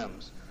forth from the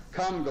limbs.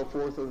 "Come, go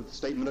forth of the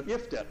statement of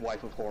Yifdet,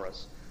 wife of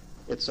Horus,"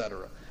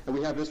 etc. And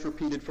we have this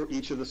repeated for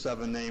each of the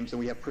 7 names, and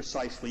we have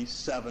precisely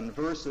 7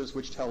 verses,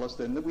 which tell us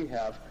then that we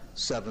have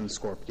 7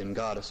 scorpion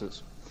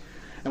goddesses.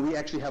 And we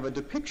actually have a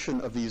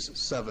depiction of these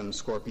 7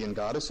 scorpion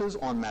goddesses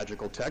on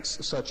magical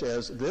texts, such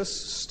as this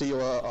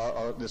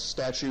stela, this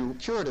statue,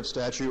 curative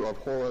statue of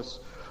Horus,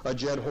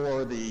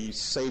 Jedhor, the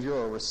savior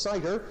or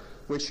reciter,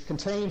 which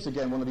contains,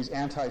 again, one of these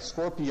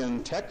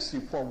anti-scorpion texts.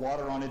 You pour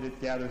water on it, it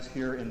gathers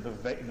here in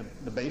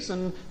the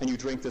basin, and you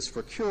drink this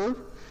for cure.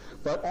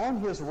 But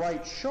on his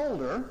right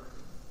shoulder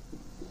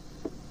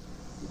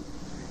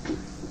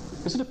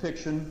is a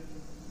depiction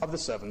of the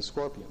 7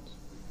 scorpions,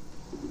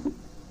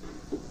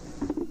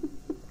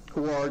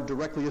 who are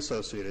directly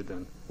associated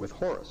then with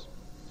Horus.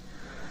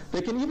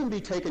 They can even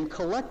be taken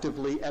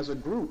collectively as a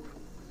group.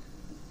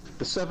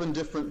 The 7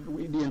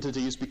 different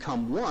entities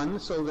become one,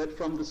 so that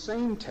from the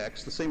same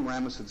text, the same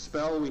Ramessid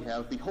spell, we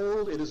have,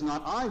 "Behold, it is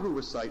not I who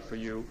recite for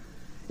you,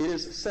 it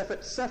is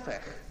Sephet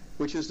Sephech,"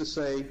 which is to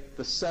say,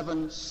 the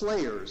 7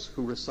 slayers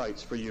who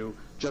recites for you,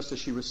 just as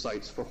she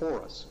recites for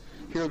Horus.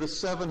 Here the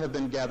 7 have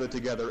been gathered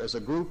together as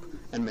a group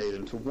and made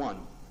into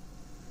one.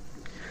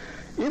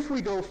 If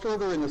we go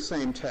further in the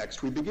same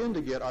text, we begin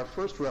to get our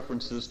first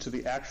references to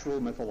the actual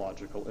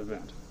mythological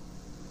event.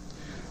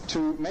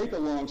 To make a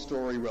long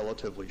story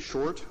relatively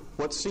short,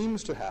 what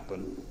seems to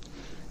happen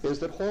is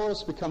that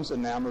Horus becomes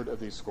enamored of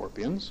these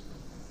scorpions.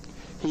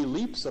 He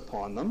leaps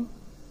upon them.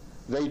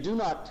 They do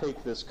not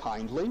take this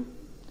kindly,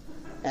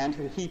 and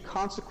he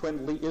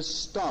consequently is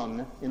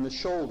stung in the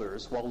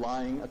shoulders while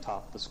lying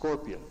atop the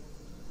scorpion.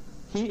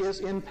 He is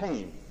in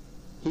pain.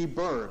 He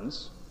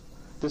burns.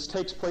 This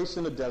takes place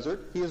in the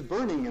desert. He is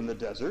burning in the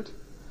desert.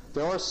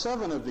 There are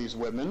 7 of these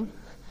women.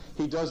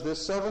 He does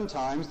this 7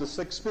 times. This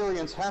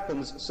experience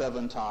happens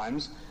 7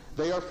 times.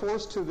 They are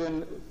forced to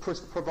then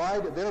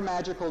provide their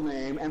magical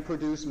name and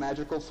produce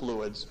magical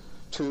fluids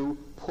to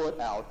put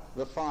out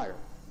the fire.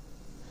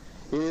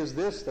 It is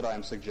this that I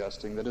am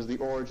suggesting that is the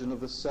origin of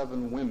the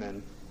 7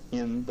 women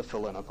in the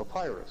Philinna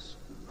papyrus,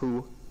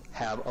 who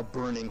have a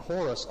burning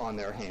Horus on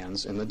their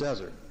hands in the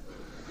desert.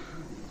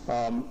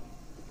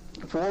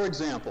 For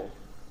example,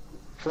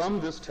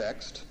 from this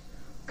text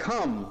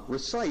Come,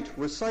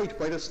 recite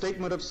by the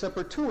statement of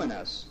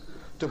Sepertunes,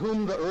 to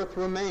whom the earth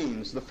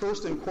remains, the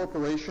first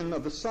incorporation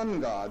of the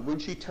sun god, when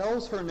she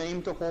tells her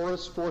name to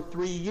Horus for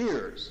 3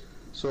 years.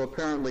 So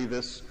apparently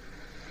this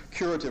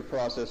curative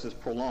process is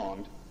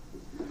prolonged.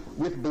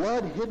 With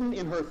blood hidden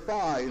in her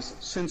thighs,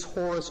 since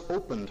Horus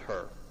opened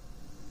her,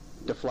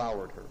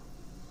 deflowered her.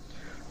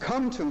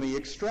 Come to me,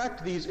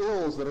 extract these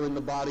ills that are in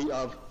the body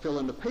of, fill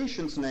in the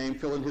patient's name,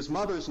 fill in his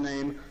mother's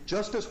name,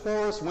 just as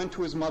Horus went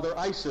to his mother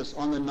Isis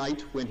on the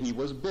night when he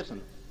was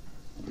bitten.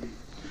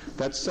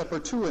 That's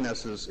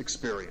Sepertunes'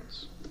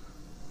 experience.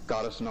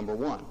 Goddess number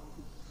 1.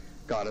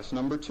 Goddess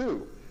number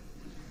 2.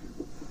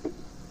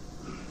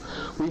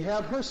 We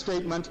have her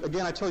statement.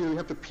 Again, I tell you, we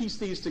have to piece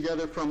these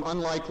together from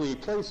unlikely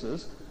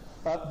places.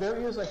 There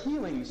is a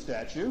healing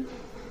statue,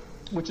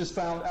 which is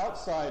found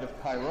outside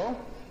of Cairo,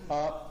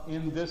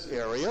 in this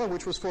area,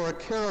 which was for a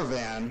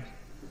caravan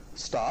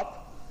stop.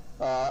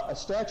 A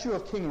statue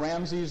of King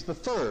Ramses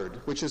III,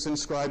 which is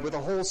inscribed with a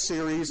whole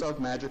series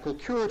of magical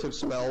curative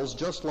spells,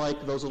 just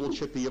like those little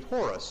chippy of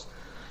Horus.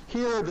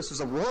 Here, this is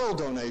a royal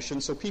donation,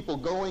 so people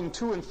going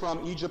to and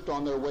from Egypt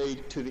on their way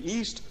to the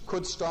east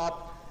could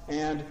stop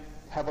and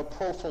have a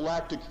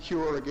prophylactic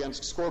cure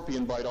against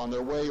scorpion bite on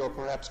their way, or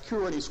perhaps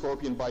cure any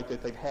scorpion bite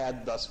that they've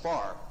had thus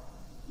far.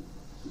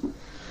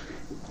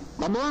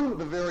 Among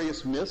the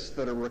various myths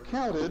that are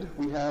recounted,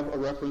 we have a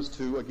reference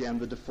to, again,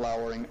 the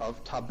deflowering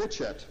of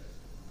Tabichet,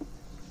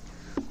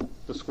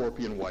 the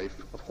scorpion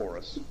wife of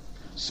Horus.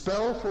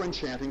 Spell for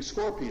enchanting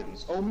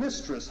scorpions. O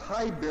mistress,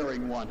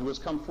 hide-bearing one, who has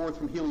come forth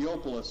from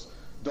Heliopolis,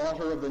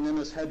 daughter of the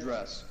Nemesis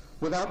headdress,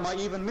 without my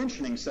even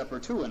mentioning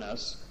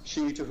Sepertunes,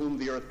 she to whom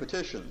the earth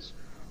petitions.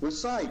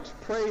 Recite,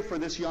 pray for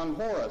this young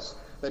Horus,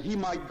 that he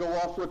might go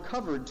off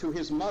recovered to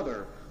his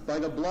mother by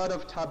the blood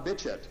of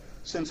Tabichet,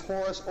 since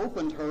Horus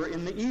opened her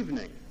in the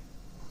evening.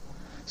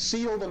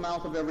 Seal the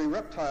mouth of every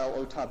reptile,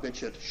 O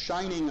Tabichet,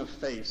 shining of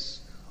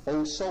face,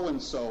 O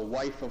so-and-so,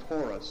 wife of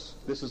Horus.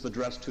 This is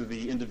addressed to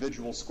the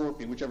individual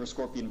scorpion. Whichever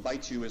scorpion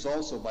bites you is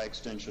also, by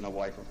extension, a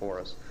wife of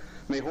Horus.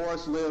 May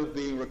Horus live,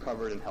 being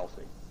recovered and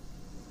healthy.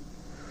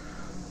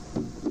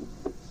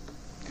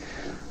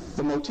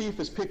 The motif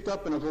is picked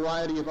up in a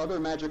variety of other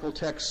magical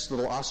texts,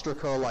 little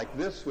ostraca like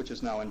this, which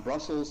is now in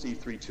Brussels,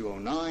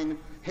 E3209.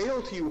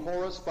 Hail to you,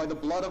 Horus, by the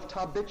blood of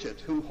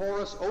Tabichet, whom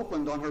Horus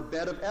opened on her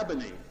bed of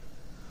ebony.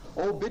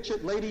 O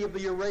Bichet, lady of the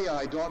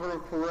Uraei, daughter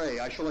of Pere,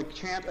 I shall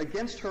enchant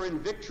against her in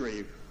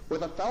victory,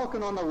 with a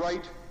falcon on the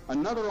right,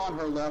 another on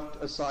her left,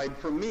 aside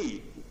from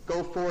me.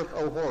 Go forth,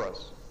 O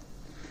Horus.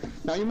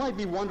 Now you might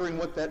be wondering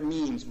what that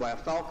means by a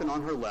falcon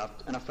on her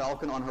left and a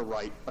falcon on her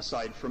right,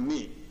 aside from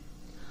me.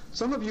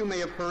 Some of you may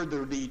have heard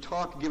the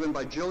talk given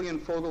by Jillian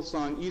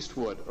Fogelsong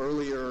Eastwood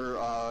earlier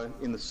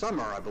in the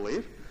summer, I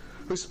believe,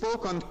 who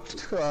spoke on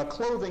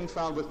clothing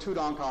found with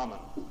Tutankhamun.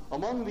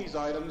 Among these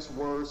items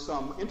were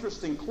some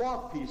interesting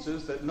cloth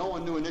pieces that no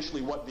one knew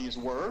initially what these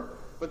were,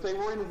 but they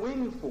were in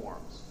wing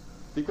forms.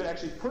 You could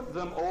actually put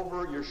them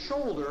over your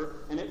shoulder,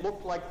 and it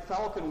looked like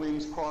falcon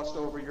wings crossed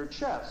over your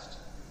chest.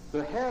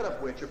 The head of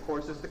which, of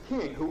course, is the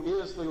king, who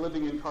is the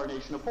living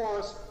incarnation of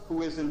Horus,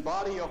 who is in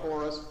body a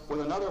Horus,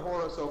 with another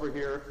Horus over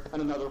here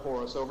and another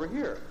Horus over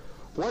here.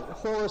 What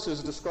Horus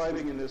is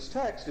describing in this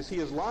text is he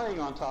is lying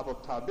on top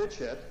of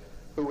Tabichet,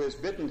 who has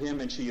bitten him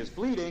and she is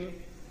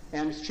bleeding,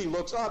 and she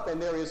looks up and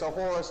there is a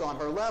Horus on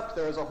her left,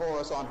 there is a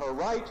Horus on her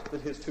right,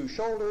 with his 2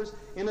 shoulders,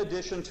 in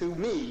addition to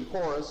me,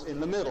 Horus, in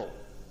the middle.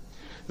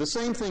 The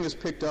same thing is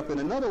picked up in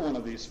another one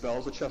of these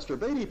spells, the Chester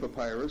Beatty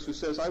Papyrus, who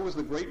says, I was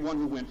the great one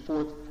who went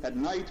forth at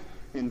night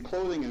in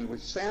clothing and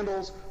with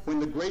sandals, when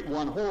the great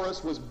one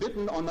Horus was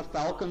bitten on the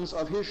falcons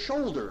of his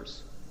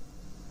shoulders.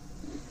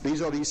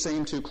 These are these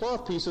same 2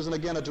 cloth pieces, and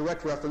again a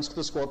direct reference to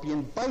the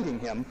scorpion biting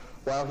him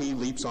while he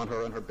leaps on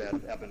her in her bed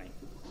of ebony.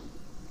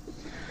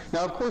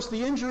 Now, of course,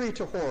 the injury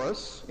to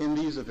Horus in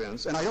these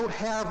events, and I don't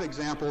have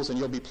examples, and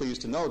you'll be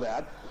pleased to know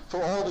that,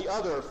 for all the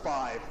other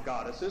 5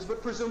 goddesses,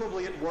 but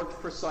presumably it worked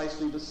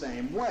precisely the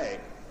same way.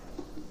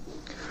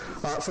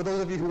 For those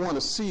of you who want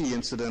to see,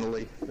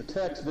 incidentally, the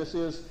text, this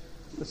is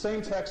the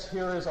same text.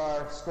 Here is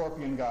our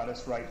scorpion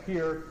goddess right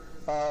here,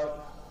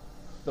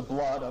 the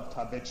blood of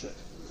Tabichet,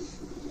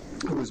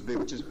 who was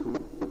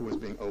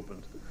being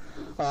opened.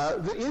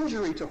 The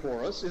injury to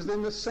Horus is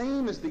then the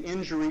same as the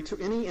injury to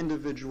any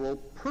individual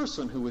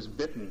person who is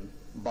bitten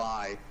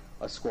by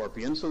a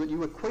scorpion, so that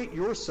you equate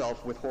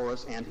yourself with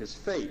Horus and his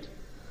fate.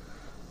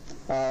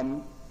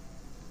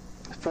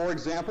 For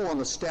example, on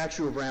the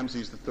statue of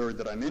Ramses III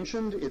that I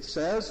mentioned, it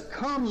says,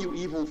 Come, you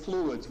evil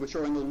fluids, which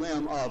are in the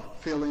limb of,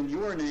 fill in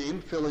your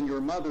name, fill in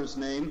your mother's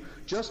name,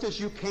 just as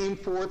you came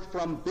forth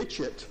from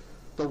Bichet,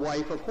 the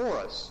wife of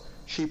Horus.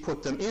 She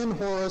put them in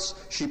Horus,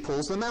 she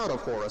pulls them out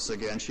of Horus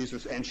again,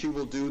 and she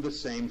will do the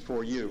same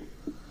for you.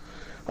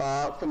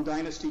 From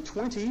Dynasty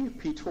 20,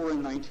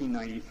 Pitoran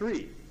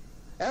 1993.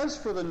 As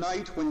for the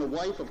night when the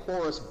wife of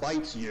Horus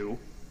bites you,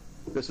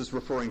 this is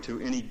referring to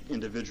any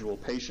individual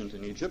patient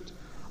in Egypt,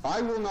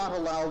 I will not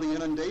allow the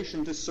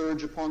inundation to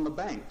surge upon the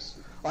banks.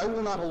 I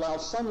will not allow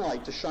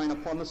sunlight to shine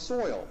upon the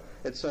soil,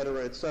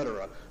 etc.,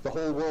 etc. The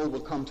whole world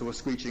will come to a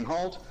screeching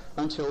halt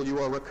until you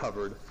are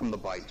recovered from the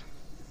bite.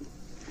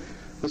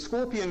 The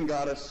scorpion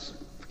goddess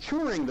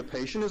curing the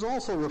patient is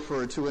also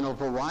referred to in a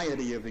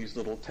variety of these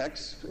little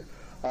texts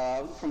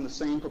from the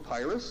same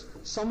papyrus.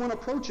 Someone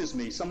approaches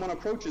me,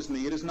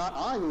 it is not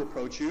I who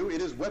approach you,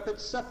 it is Wepet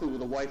Sepu,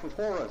 the wife of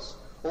Horus.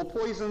 O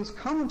poisons,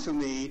 come to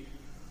me,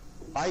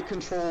 I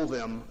control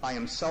them, I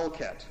am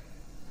Selket.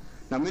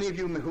 Now, many of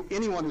you,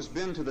 anyone who's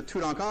been to the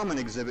Tutankhamun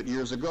exhibit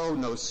years ago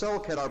knows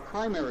Selket, our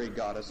primary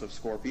goddess of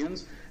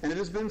scorpions, and it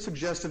has been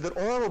suggested that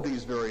all of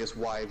these various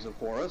wives of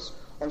Horus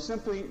are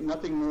simply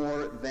nothing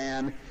more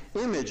than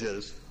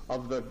images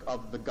of the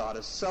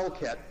goddess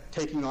Selket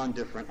taking on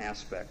different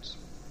aspects.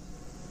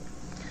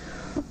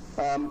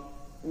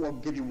 We'll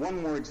give you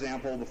one more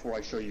example before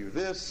I show you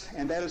this,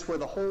 and that is where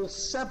the whole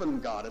 7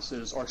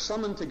 goddesses are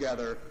summoned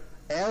together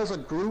as a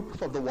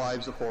group of the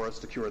wives of Horus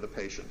to cure the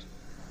patient.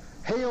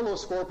 Hail, O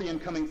scorpion,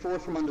 coming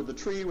forth from under the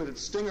tree with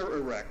its stinger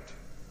erect.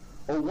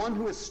 O one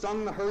who has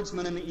stung the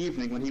herdsman in the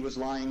evening when he was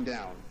lying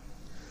down.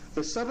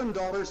 The 7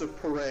 daughters of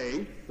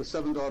Pere, the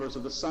 7 daughters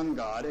of the sun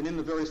god, and in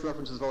the various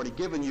references I've already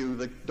given you,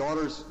 the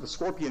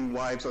scorpion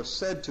wives are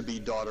said to be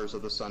daughters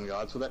of the sun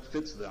god, so that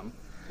fits them.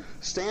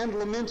 Stand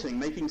lamenting,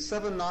 making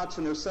 7 knots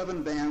in their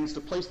 7 bands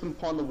to place them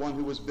upon the one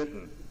who was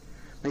bitten.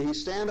 May he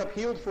stand up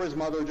healed for his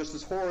mother, just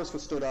as Horus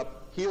was stood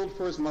up, healed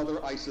for his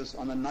mother Isis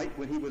on the night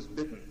when he was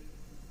bitten.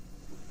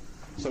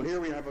 So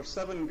here we have our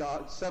 7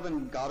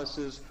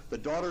 goddesses, the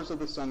daughters of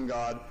the sun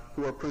god,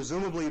 who are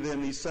presumably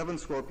then these 7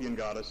 scorpion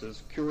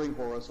goddesses curing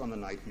Horus on the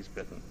night he's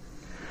bitten.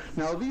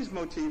 Now these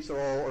motifs are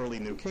all early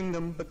New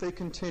Kingdom, but they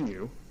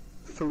continue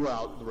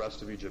throughout the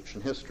rest of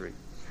Egyptian history.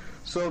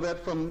 So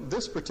that from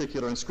this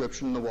particular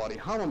inscription in the Wadi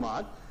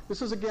Hammamat,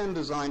 this is again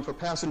designed for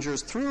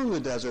passengers through the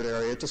desert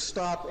area to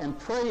stop and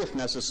pray if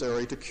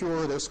necessary to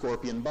cure their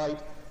scorpion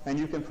bite, and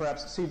you can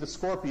perhaps see the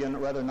scorpion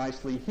rather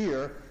nicely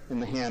here in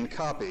the hand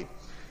copy.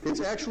 It's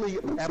actually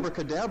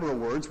abracadabra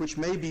words which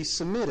may be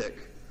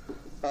Semitic,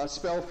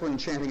 spell for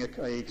enchanting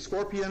a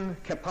scorpion,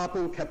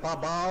 kepapu,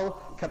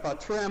 kepabal,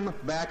 kepatrem,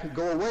 back,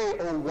 go away,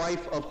 O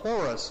wife of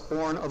Horus,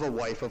 born of a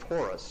wife of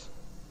Horus.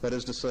 That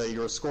is to say,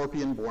 you're a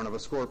scorpion born of a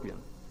scorpion.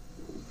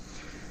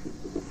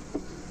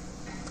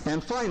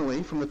 And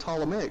finally, from the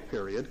Ptolemaic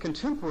period,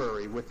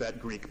 contemporary with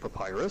that Greek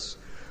papyrus,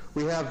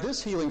 we have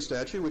this healing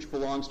statue, which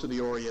belongs to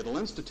the Oriental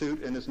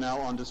Institute and is now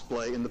on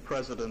display in the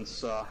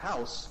president's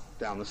house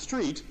down the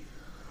street.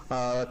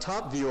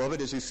 Top view of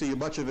it, as you see,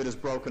 much of it is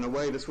broken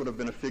away. This would have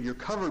been a figure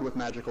covered with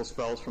magical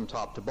spells from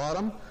top to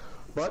bottom.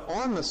 But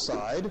on the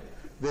side,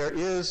 there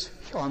is,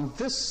 on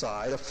this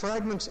side, a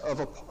fragment of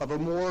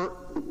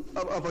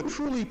a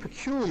truly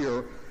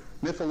peculiar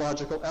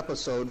mythological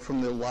episode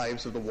from the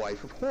lives of the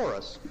wife of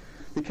Horus.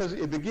 Because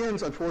it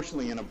begins,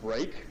 unfortunately, in a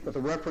break with a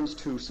reference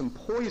to some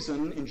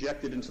poison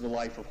injected into the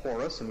life of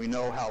Horus, and we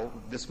know how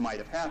this might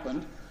have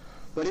happened.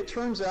 But it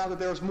turns out that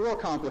there's more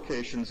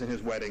complications in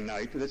his wedding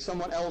night, that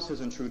someone else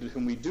has intruded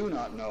whom we do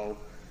not know,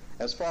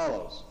 as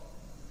follows.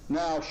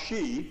 Now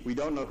she, we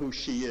don't know who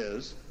she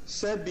is,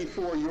 said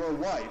before your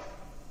wife,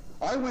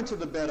 I went to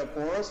the bed of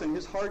Horus, and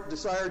his heart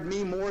desired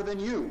me more than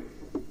you.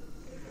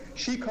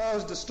 She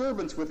caused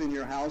disturbance within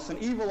your house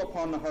and evil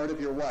upon the heart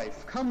of your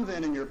wife. Come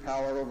then in your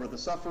power over the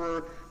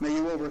sufferer. May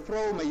you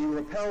overthrow, may you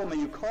repel, may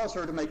you cause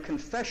her to make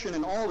confession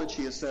in all that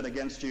she has said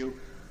against you,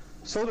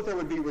 so that there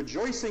would be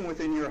rejoicing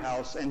within your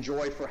house and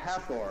joy for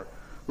Hathor.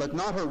 Let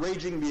not her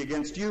raging be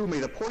against you. May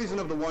the poison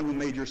of the one who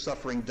made your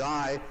suffering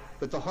die,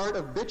 that the heart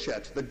of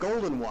Bichet, the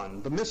golden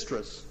one, the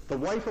mistress, the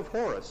wife of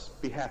Horus,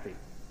 be happy.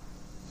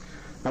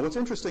 Now what's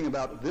interesting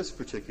about this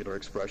particular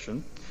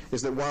expression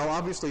is that while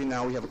obviously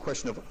now we have a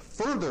question of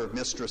further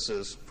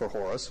mistresses for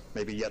Horus,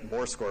 maybe yet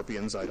more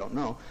scorpions, I don't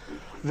know,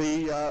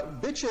 the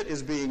Bichet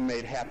is being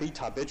made happy,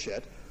 Ta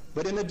Bichet,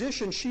 but in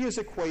addition she is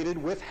equated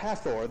with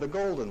Hathor, the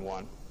golden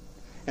one.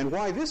 And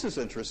why this is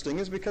interesting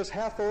is because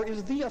Hathor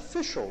is the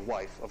official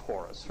wife of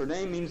Horus. Her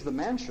name means the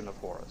mansion of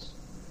Horus.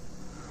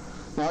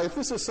 Now, if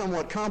this is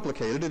somewhat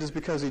complicated, it is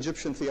because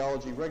Egyptian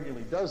theology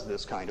regularly does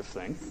this kind of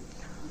thing.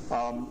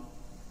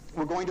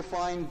 We're going to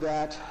find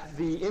that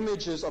the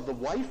images of the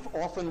wife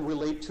often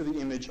relate to the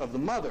image of the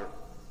mother.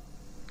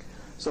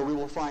 So we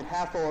will find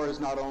Hathor is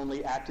not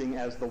only acting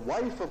as the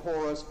wife of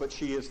Horus, but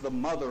she is the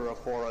mother of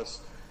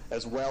Horus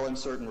as well in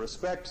certain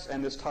respects,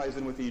 and this ties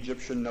in with the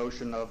Egyptian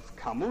notion of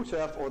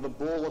Kamutef, or the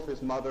bull of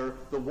his mother,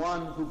 the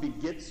one who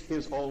begets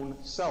his own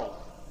self.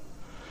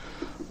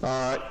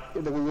 We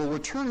will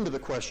return to the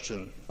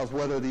question of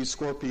whether these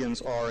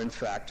scorpions are in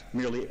fact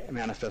merely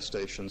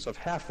manifestations of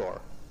Hathor,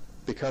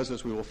 because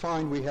as we will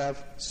find, we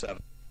have 7.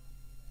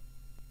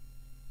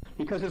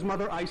 Because his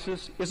mother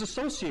Isis is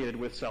associated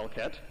with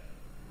Selket,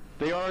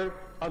 they are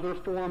other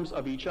forms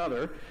of each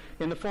other.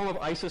 In the form of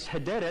Isis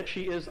Hederet,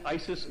 she is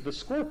Isis the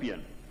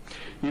scorpion.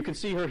 You can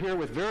see her here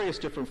with various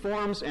different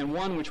forms, and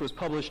one which was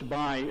published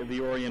by the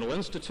Oriental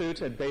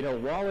Institute at Beit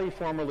el-Wali,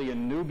 formerly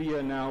in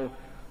Nubia, now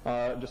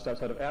just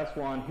outside of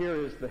Aswan. Here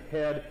is the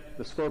head.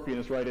 The scorpion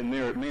is right in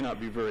there. It may not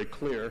be very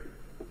clear.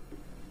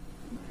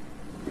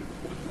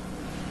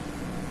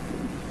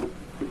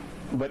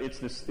 But it's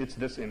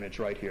this image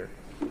right here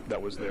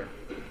that was there.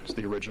 It's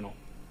the original.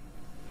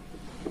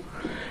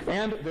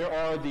 And there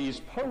are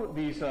these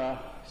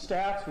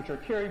staffs which are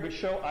carried which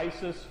show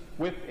Isis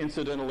with,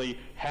 incidentally,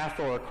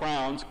 Hathor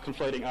crowns,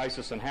 conflating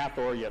Isis and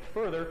Hathor yet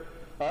further,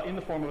 in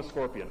the form of a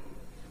scorpion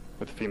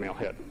with a female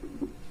head.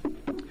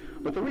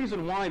 But the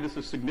reason why this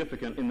is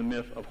significant in the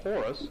myth of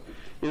Horus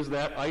is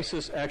that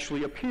Isis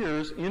actually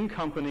appears in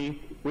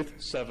company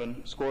with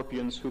 7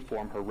 scorpions who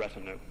form her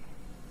retinue.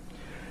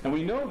 And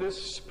we know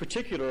this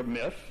particular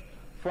myth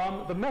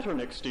from the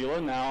Metternich stela,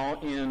 now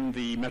in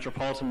the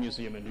Metropolitan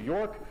Museum in New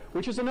York,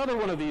 which is another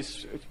one of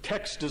these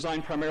texts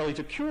designed primarily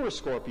to cure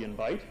scorpion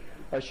bite.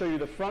 I show you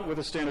the front with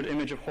a standard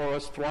image of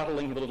Horus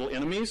throttling the little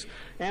enemies,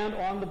 and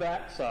on the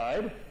back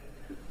side,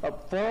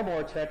 far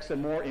more text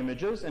and more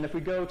images. And if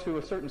we go to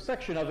a certain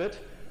section of it,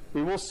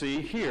 we will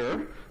see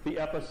here the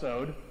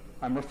episode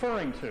I'm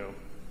referring to.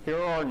 Here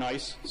are our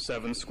nice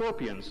 7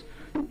 scorpions.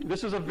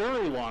 This is a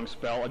very long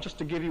spell, just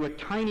to give you a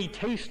tiny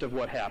taste of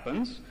what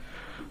happens.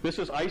 This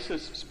is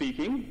Isis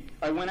speaking.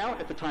 I went out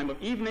at the time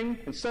of evening,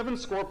 and 7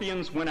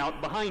 scorpions went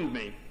out behind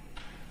me.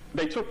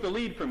 They took the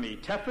lead from me.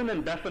 Tephen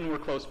and Bethan were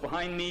close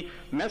behind me.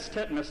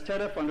 Mestet,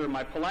 Mestetef under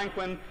my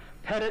palanquin.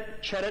 Petit,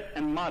 Chetet,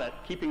 and Matet,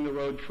 keeping the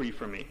road free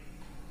for me.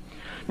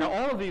 Now,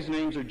 all of these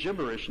names are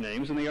gibberish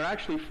names, and they are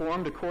actually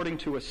formed according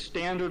to a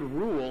standard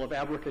rule of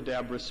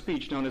abracadabra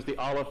speech known as the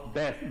Aleph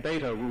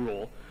Beta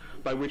rule,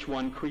 by which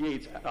one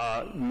creates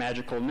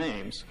magical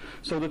names,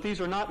 so that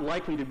these are not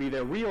likely to be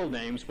their real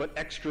names, but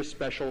extra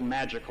special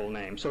magical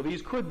names. So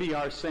these could be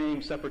our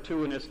same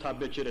Sepertuanus,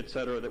 Tabitchit,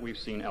 etc., that we've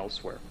seen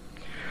elsewhere.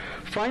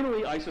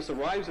 Finally, Isis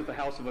arrives at the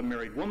house of a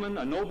married woman.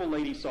 A noble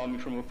lady saw me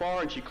from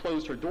afar, and she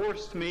closed her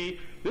doors to me.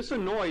 This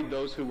annoyed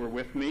those who were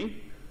with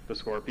me, the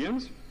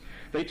scorpions.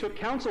 They took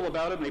counsel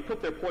about it, and they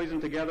put their poison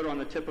together on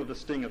the tip of the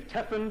sting of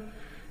Tephen.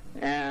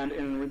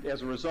 And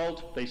as a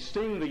result, they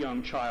sting the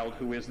young child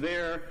who is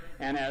there,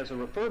 and as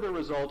a further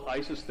result,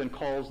 Isis then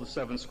calls the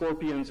 7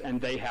 scorpions,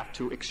 and they have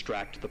to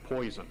extract the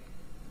poison.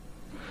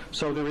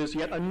 So there is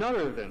yet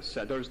another then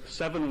set. There's the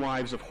 7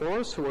 wives of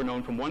Horus, who are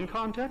known from one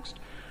context.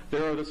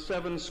 There are the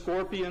 7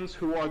 scorpions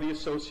who are the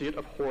associate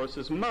of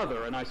Horus's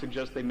mother, and I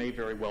suggest they may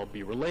very well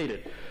be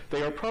related.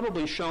 They are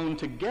probably shown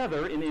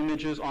together in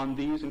images on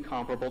these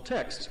incomparable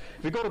texts.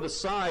 If you go to the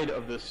side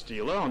of this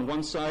stela, on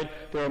one side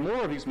there are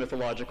more of these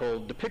mythological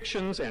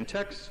depictions and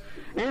texts,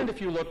 and if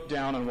you look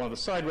down on one of the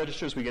side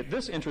registers, we get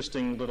this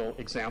interesting little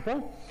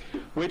example,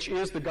 which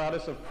is the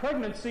goddess of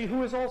pregnancy,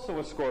 who is also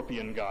a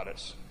scorpion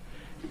goddess,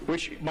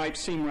 which might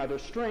seem rather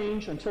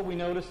strange until we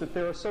notice that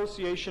their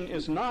association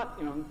is not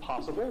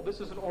impossible. This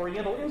is an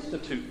Oriental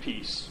Institute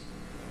piece,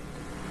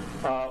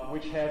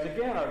 which has,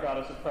 again, our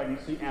goddess of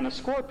pregnancy and a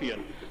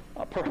scorpion.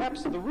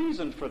 Perhaps the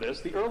reason for this,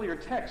 the earlier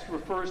text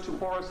refers to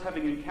Horus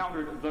having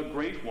encountered the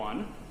Great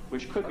One,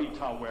 which could be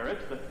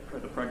Taweret,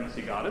 the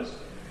pregnancy goddess,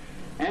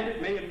 and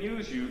it may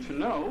amuse you to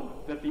know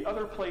that the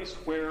other place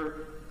where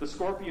the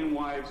scorpion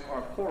wives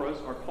of Horus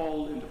are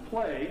called into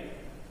play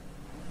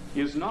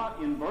is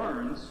not in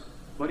Burns,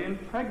 but in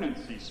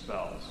pregnancy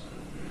spells.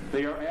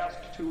 They are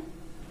asked to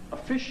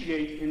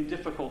officiate in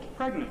difficult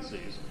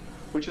pregnancies,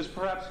 which is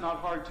perhaps not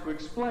hard to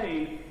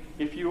explain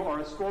if you are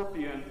a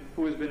scorpion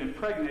who has been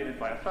impregnated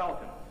by a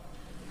falcon.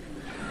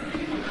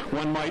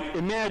 One might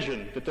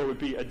imagine that there would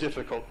be a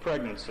difficult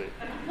pregnancy.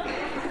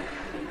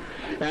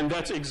 And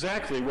that's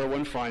exactly where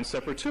one finds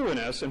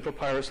Sepertuanus in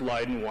Papyrus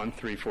Leiden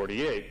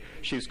 1:348.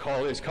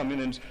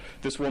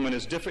 This woman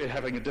is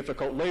having a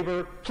difficult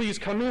labor. Please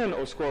come in,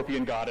 O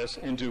scorpion goddess,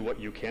 and do what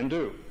you can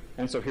do.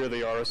 And so here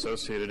they are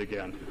associated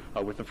again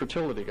with the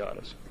fertility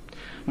goddess.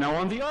 Now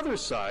on the other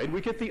side, we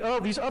get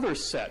these other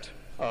set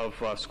of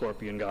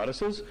scorpion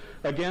goddesses.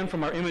 Again,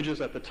 from our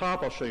images at the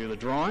top, I'll show you the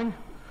drawing.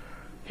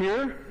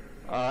 Here,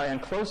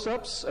 and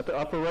close-ups at the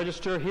upper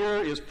register, here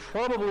is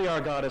probably our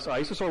goddess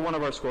Isis, or one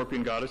of our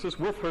scorpion goddesses,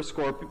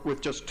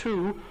 with just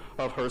 2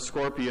 of her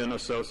scorpion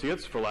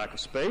associates, for lack of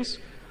space.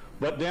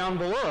 But down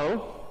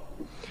below,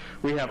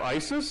 we have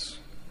Isis,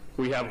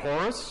 we have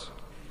Horus,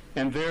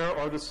 and there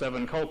are the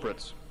 7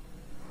 culprits,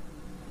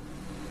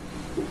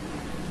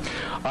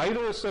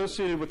 either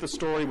associated with the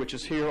story which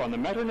is here on the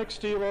Metternich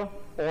stela,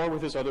 or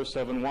with his other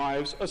 7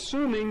 wives,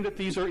 assuming that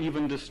these are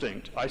even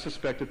distinct. I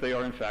suspect that they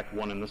are in fact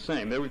one and the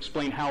same. They would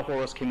explain how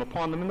Horus came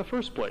upon them in the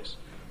first place.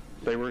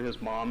 They were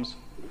his mom's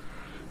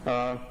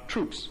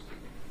troops.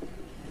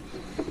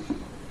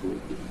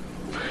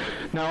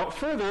 Now,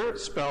 further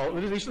spell,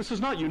 this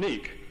is not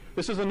unique.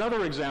 This is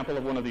another example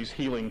of one of these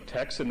healing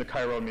texts in the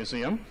Cairo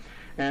Museum.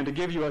 And to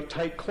give you a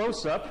tight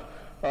close-up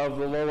of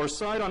the lower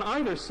side, on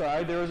either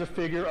side there is a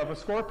figure of a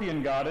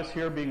scorpion goddess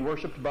here being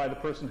worshipped by the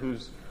person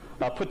who's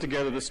put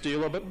together the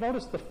stela. But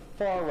notice the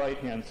far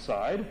right-hand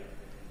side.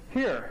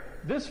 Here,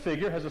 this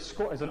figure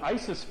is an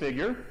Isis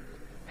figure,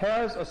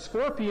 has a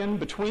scorpion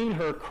between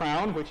her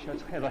crown, which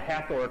has a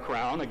Hathor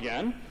crown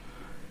again,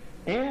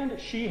 and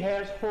she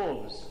has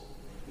hooves.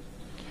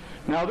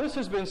 Now this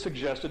has been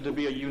suggested to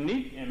be a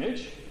unique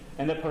image,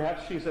 and that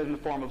perhaps she's in the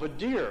form of a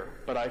deer,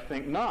 but I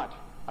think not.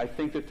 I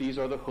think that these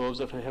are the hooves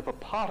of a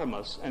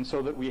hippopotamus, and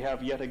so that we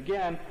have yet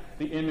again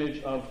the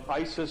image of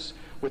Isis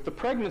with the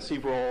pregnancy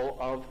role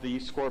of the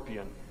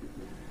scorpion,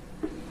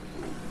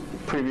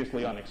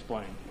 previously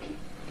unexplained.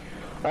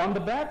 On the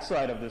back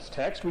side of this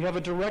text, we have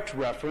a direct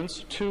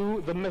reference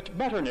to the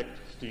Metternich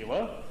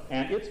stela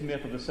and its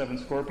myth of the 7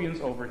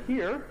 scorpions over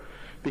here,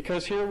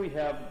 because here we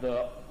have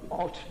the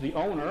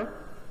owner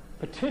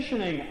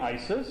petitioning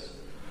Isis,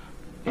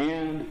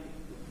 and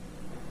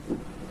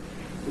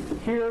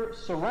here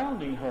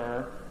surrounding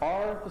her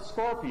are the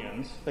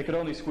scorpions. They could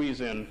only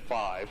squeeze in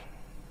 5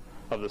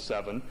 of the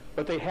 7,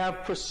 but they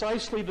have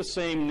precisely the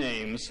same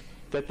names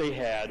that they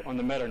had on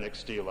the Metternich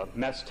stela: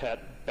 Mestet,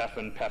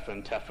 Beffen,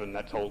 Peffen, Teffen,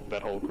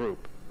 that whole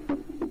group.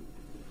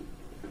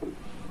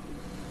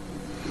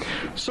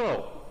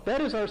 So,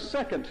 that is our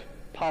second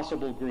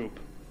possible group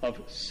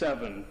of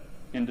 7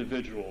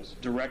 individuals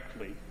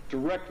directly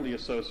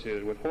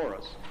associated with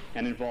Horus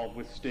and involved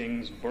with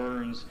stings,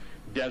 burns,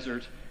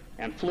 desert,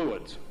 and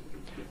fluids.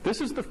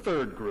 This is the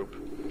third group.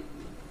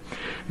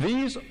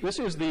 This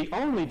is the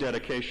only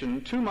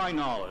dedication, to my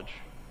knowledge,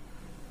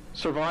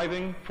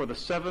 surviving for the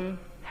 7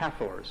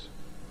 Hathors.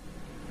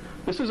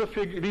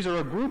 These are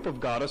a group of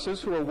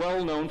goddesses who are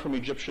well known from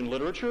Egyptian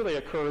literature. They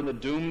occur in The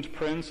Doomed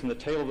Prince and The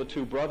Tale of the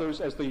Two Brothers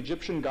as the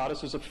Egyptian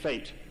goddesses of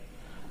fate.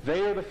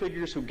 They are the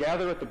figures who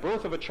gather at the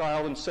birth of a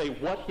child and say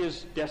what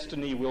his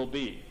destiny will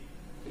be.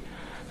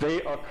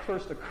 They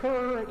first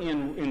occur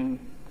in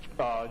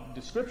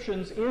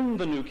descriptions in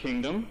the New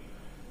Kingdom.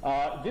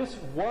 This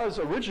was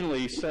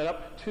originally set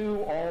up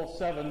to all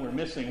 7. We're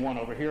missing one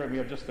over here, and we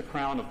have just the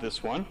crown of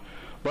this one.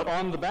 But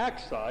on the back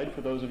side, for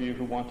those of you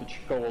who want to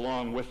go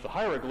along with the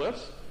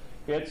hieroglyphs,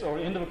 it's an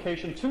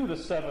invocation to the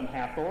 7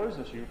 Hathors,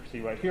 as you see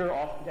right here,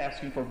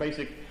 asking for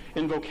basic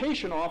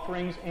invocation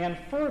offerings, and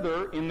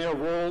further, in their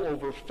role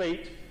over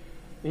fate,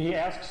 he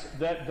asks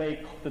that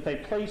they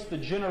place the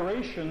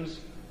generations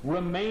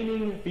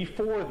remaining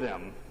before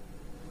them,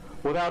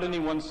 without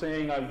anyone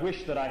saying, I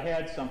wish that I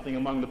had something,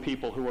 among the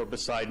people who are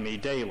beside me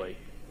daily.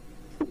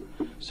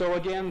 So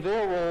again,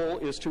 their role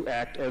is to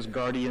act as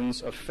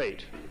guardians of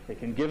fate. They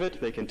can give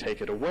it, they can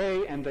take it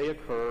away, and they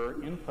occur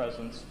in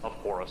presence of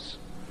Horus.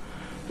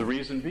 The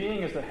reason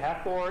being is that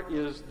Hathor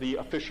is the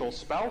official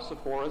spouse of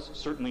Horus,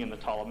 certainly in the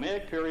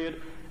Ptolemaic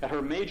period, at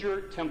her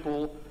major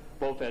temple,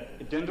 both at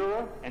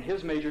Dendera and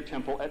his major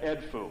temple at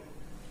Edfu.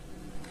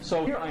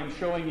 So here I am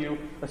showing you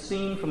a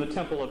scene from the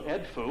temple of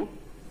Edfu,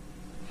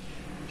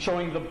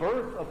 showing the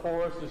birth of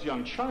Horus'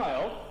 young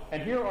child,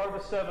 and here are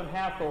the 7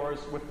 Hathors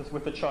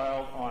with the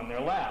child on their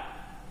lap.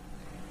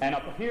 And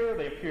up here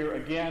they appear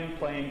again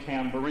playing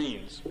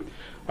tambourines.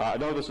 I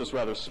know this is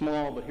rather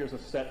small, but here's a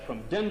set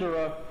from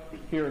Dendera.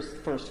 Here's the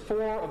first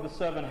 4 of the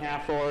 7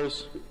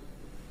 Hathors,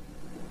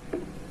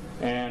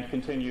 and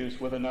continues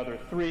with another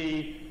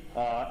 3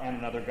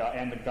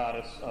 and the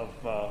goddess of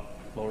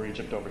Lower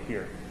Egypt over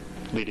here,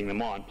 leading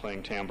them on,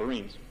 playing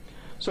tambourines.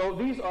 So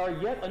these are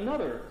yet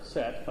another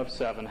set of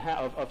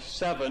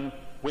 7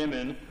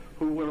 women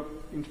who were,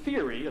 in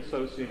theory,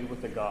 associated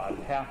with the god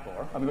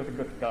Hathor, with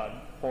the god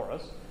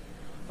Horus.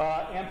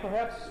 And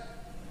perhaps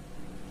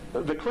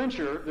the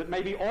clincher that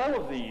maybe all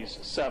of these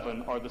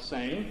 7 are the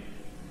same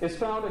is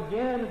found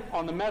again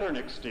on the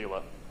Metternich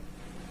stela.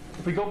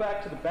 If we go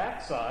back to the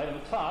back side, on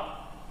the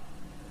top,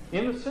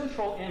 in the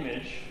central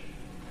image,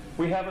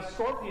 we have a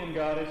scorpion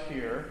goddess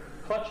here,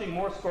 clutching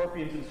more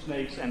scorpions and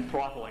snakes and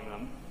throttling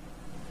them.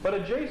 But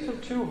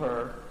adjacent to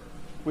her,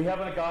 we have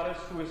a goddess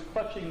who is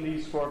clutching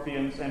these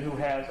scorpions and who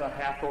has a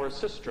Hathor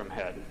sistrum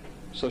head.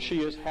 So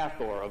she is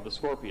Hathor of the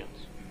scorpions.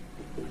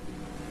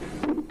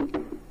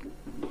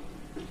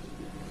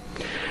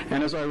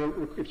 And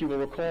if you will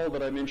recall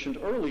that I mentioned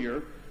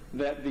earlier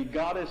that the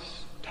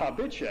goddess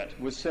Tabichet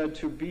was said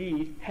to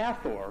be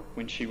Hathor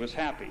when she was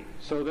happy.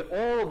 So that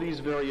all of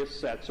these various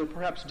sets are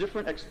perhaps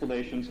different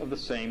explanations of the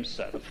same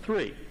set of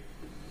 3.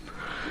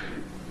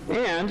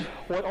 And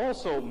what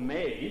also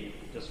may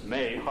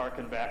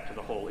harken back to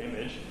the whole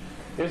image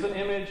is an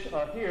image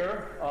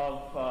here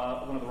of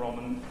one of the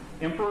Roman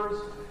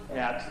emperors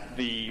at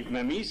the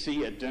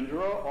Memesi at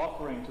Dendera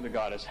offering to the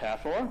goddess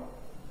Hathor.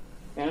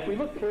 And if we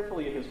look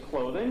carefully at his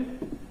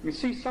clothing, we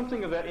see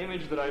something of that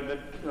image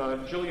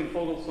that Julian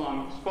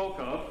Fogelsong spoke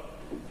of.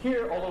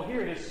 Here, although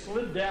here it is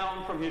slid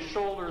down from his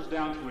shoulders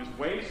down to his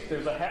waist,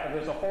 there's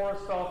a Horus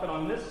falcon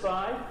on this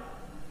side.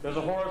 There's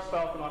a Horus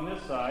falcon on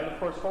this side. Of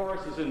course,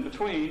 Horus is in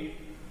between.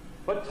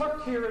 But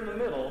tucked here in the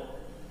middle,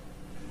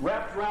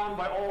 wrapped round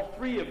by all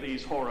 3 of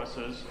these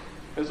Horuses,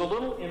 is a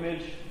little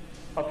image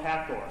of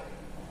Hathor,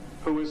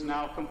 who is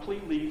now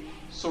completely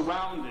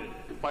surrounded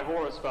by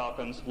Horus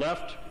falcons,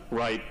 left,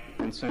 right,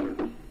 and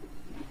center.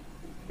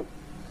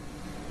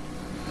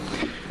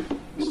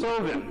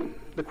 So then,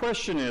 the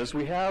question is,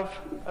 we have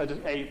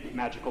a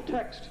magical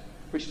text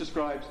which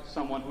describes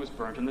someone who is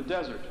burnt in the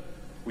desert.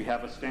 We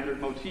have a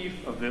standard motif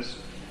of this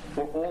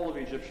for all of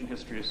Egyptian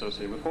history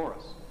associated with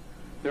Horus.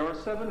 There are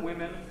 7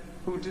 women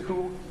who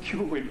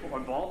are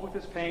involved with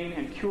this pain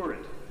and cure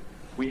it.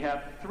 We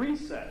have 3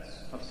 sets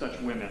of such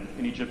women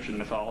in Egyptian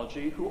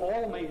mythology who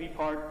all may be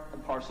part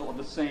and parcel of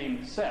the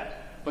same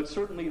set, but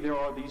certainly there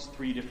are these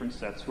 3 different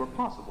sets who are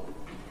possible.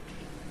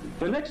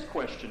 The next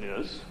question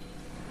is,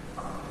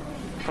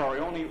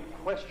 Pharaoni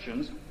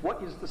questions,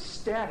 what is the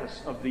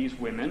status of these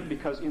women?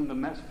 Because in the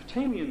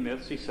Mesopotamian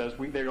myths, he says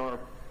they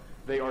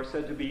are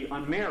said to be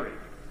unmarried.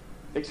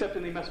 Except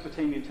in the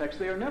Mesopotamian text,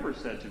 they are never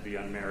said to be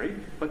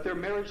unmarried, but their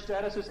marriage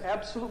status is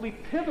absolutely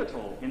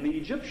pivotal in the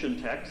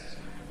Egyptian texts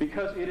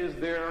because it is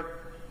their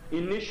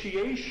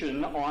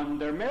initiation on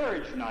their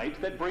marriage night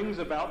that brings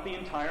about the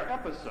entire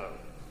episode.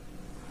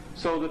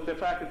 So that the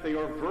fact that they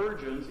are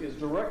virgins is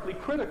directly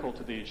critical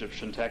to the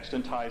Egyptian text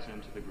and ties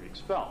into the Greek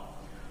spell.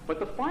 But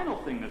the final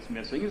thing that's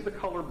missing is the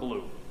color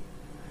blue.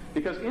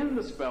 Because in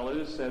the spell it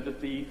is said that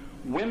the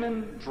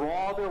women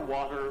draw their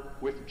water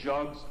with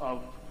jugs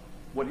of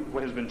what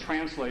has been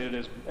translated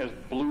as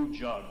blue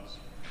jugs.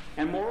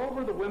 And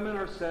moreover, the women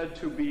are said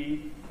to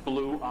be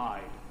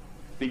blue-eyed.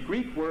 The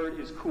Greek word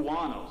is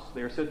kouanos.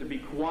 They are said to be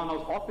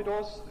kouanos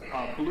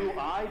opidos,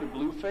 blue-eyed,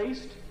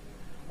 blue-faced,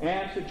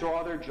 and to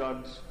draw their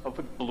jugs of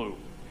blue.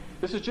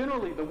 This is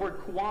generally, the word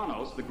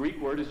kouanos, the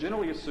Greek word, is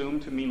generally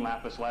assumed to mean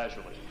lapis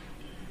lazuli.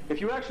 If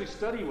you actually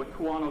study what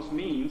kouanos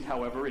means,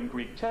 however, in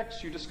Greek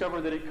texts, you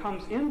discover that it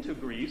comes into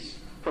Greece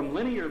from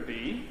Linear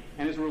B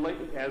and is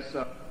related as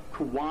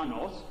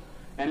kouanos,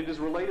 and it is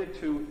related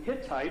to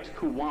Hittite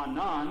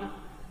kouanan,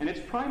 and its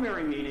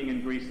primary meaning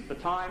in Greece at the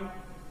time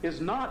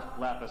is not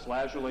lapis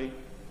lazuli,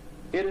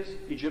 it is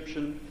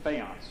Egyptian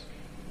faience.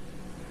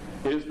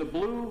 It is the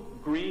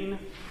blue-green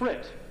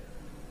frit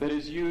that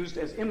is used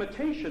as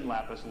imitation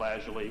lapis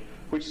lazuli,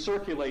 which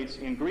circulates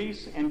in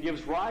Greece and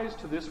gives rise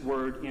to this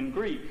word in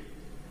Greek,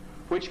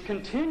 which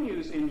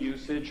continues in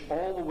usage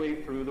all the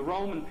way through the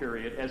Roman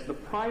period as the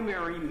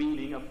primary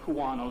meaning of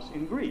kouanos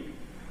in Greek.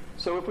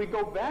 So if we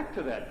go back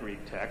to that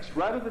Greek text,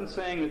 rather than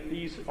saying that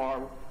these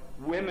are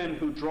women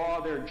who draw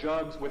their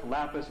jugs with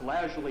lapis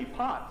lazuli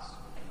pots,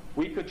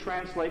 we could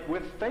translate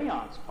with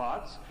faience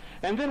pots,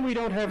 and then we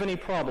don't have any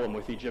problem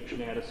with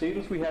Egyptian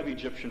antecedents. We have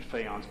Egyptian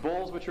faience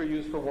bowls, which are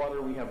used for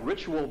water. We have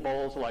ritual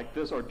bowls like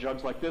this, or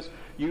jugs like this,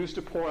 used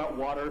to pour out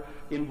water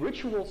in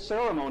ritual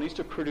ceremonies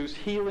to produce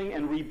healing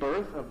and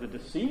rebirth of the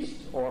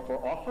deceased, or for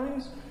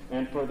offerings,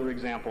 and further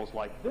examples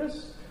like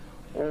this,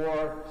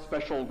 or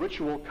special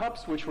ritual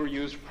cups, which were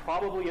used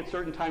probably at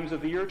certain times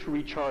of the year to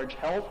recharge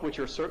health, which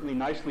are certainly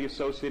nicely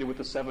associated with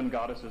the 7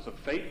 goddesses of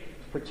fate,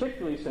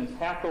 particularly since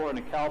Hathor in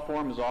a cow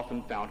form is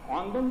often found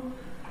on them.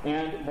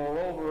 And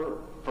moreover,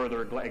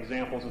 further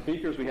examples of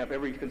beakers, we have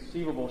every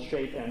conceivable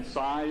shape and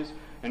size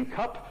and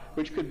cup,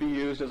 which could be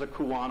used as a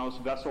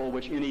kouanos vessel,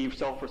 which any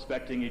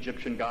self-respecting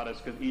Egyptian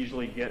goddess could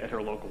easily get at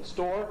her local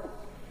store.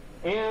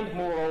 And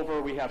moreover,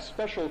 we have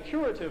special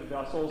curative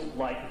vessels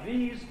like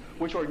these,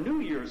 which are New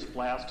Year's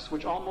flasks,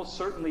 which almost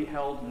certainly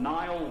held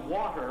Nile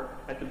water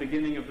at the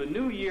beginning of the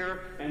new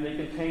year, and they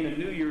contain a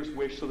New Year's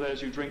wish so that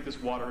as you drink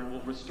this water, it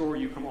will restore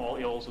you from all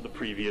ills of the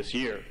previous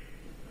year.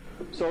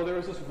 So there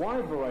is this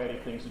wide variety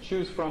of things to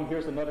choose from.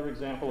 Here's another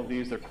example of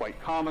these. They're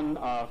quite common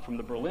from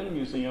the Berlin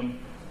Museum.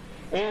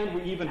 And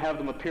we even have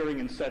them appearing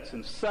in sets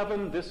in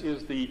 7. This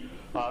is the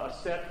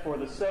set for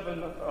the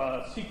 7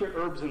 secret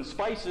herbs and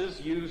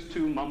spices used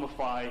to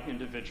mummify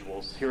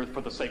individuals. Here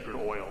for the sacred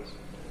oils.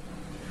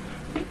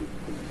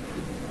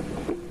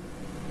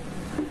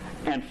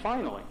 And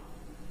finally,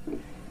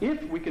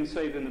 if we can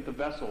say then that the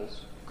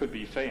vessels could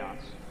be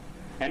faience,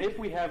 and if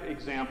we have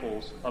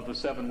examples of the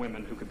 7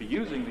 women who could be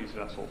using these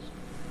vessels,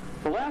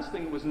 the last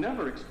thing that was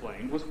never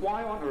explained was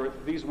why on earth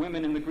these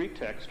women in the Greek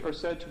text are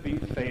said to be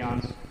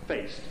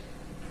faience-faced.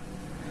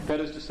 That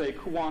is to say,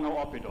 kouano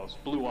opidos,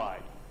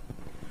 blue-eyed.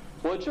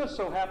 Well, it just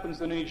so happens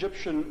that in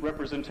Egyptian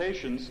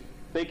representations,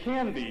 they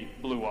can be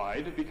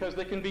blue-eyed because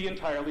they can be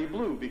entirely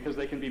blue, because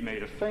they can be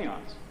made of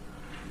faience.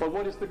 But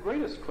what is the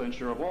greatest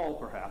clincher of all,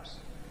 perhaps,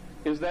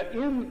 is that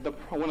in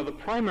one of the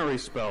primary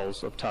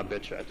spells of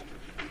Tabichet,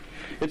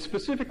 it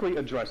specifically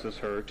addresses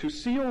her to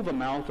seal the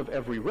mouth of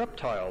every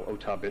reptile, O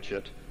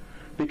Tabichet,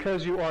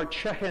 because you are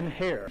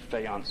chehen-hair,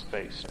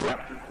 faience-faced.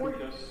 After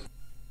coitus,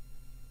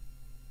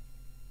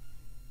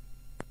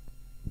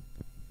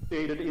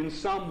 associated in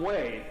some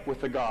way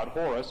with the god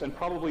Horus, and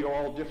probably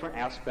all different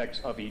aspects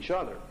of each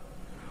other.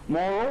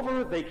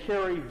 Moreover, they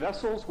carry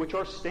vessels which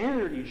are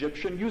standard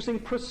Egyptian, using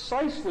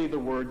precisely the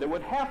word that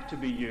would have to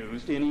be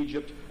used in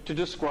Egypt to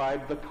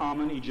describe the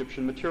common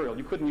Egyptian material.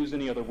 You couldn't use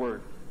any other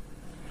word.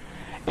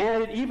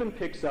 And it even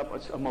picks up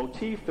a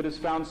motif that is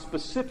found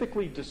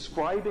specifically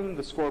describing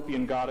the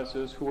scorpion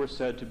goddesses who are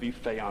said to be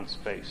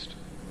faience-faced.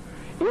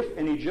 If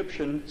an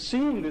Egyptian,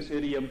 seeing this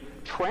idiom,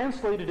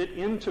 translated it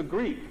into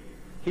Greek,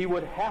 he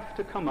would have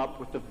to come up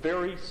with the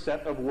very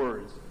set of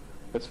words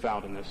that's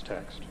found in this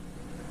text.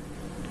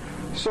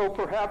 So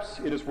perhaps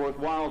it is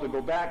worthwhile to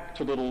go back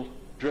to little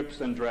drips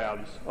and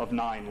drabs of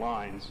 9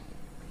 lines,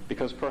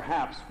 because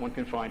perhaps one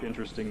can find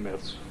interesting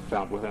myths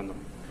found within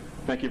them.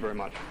 Thank you very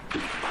much.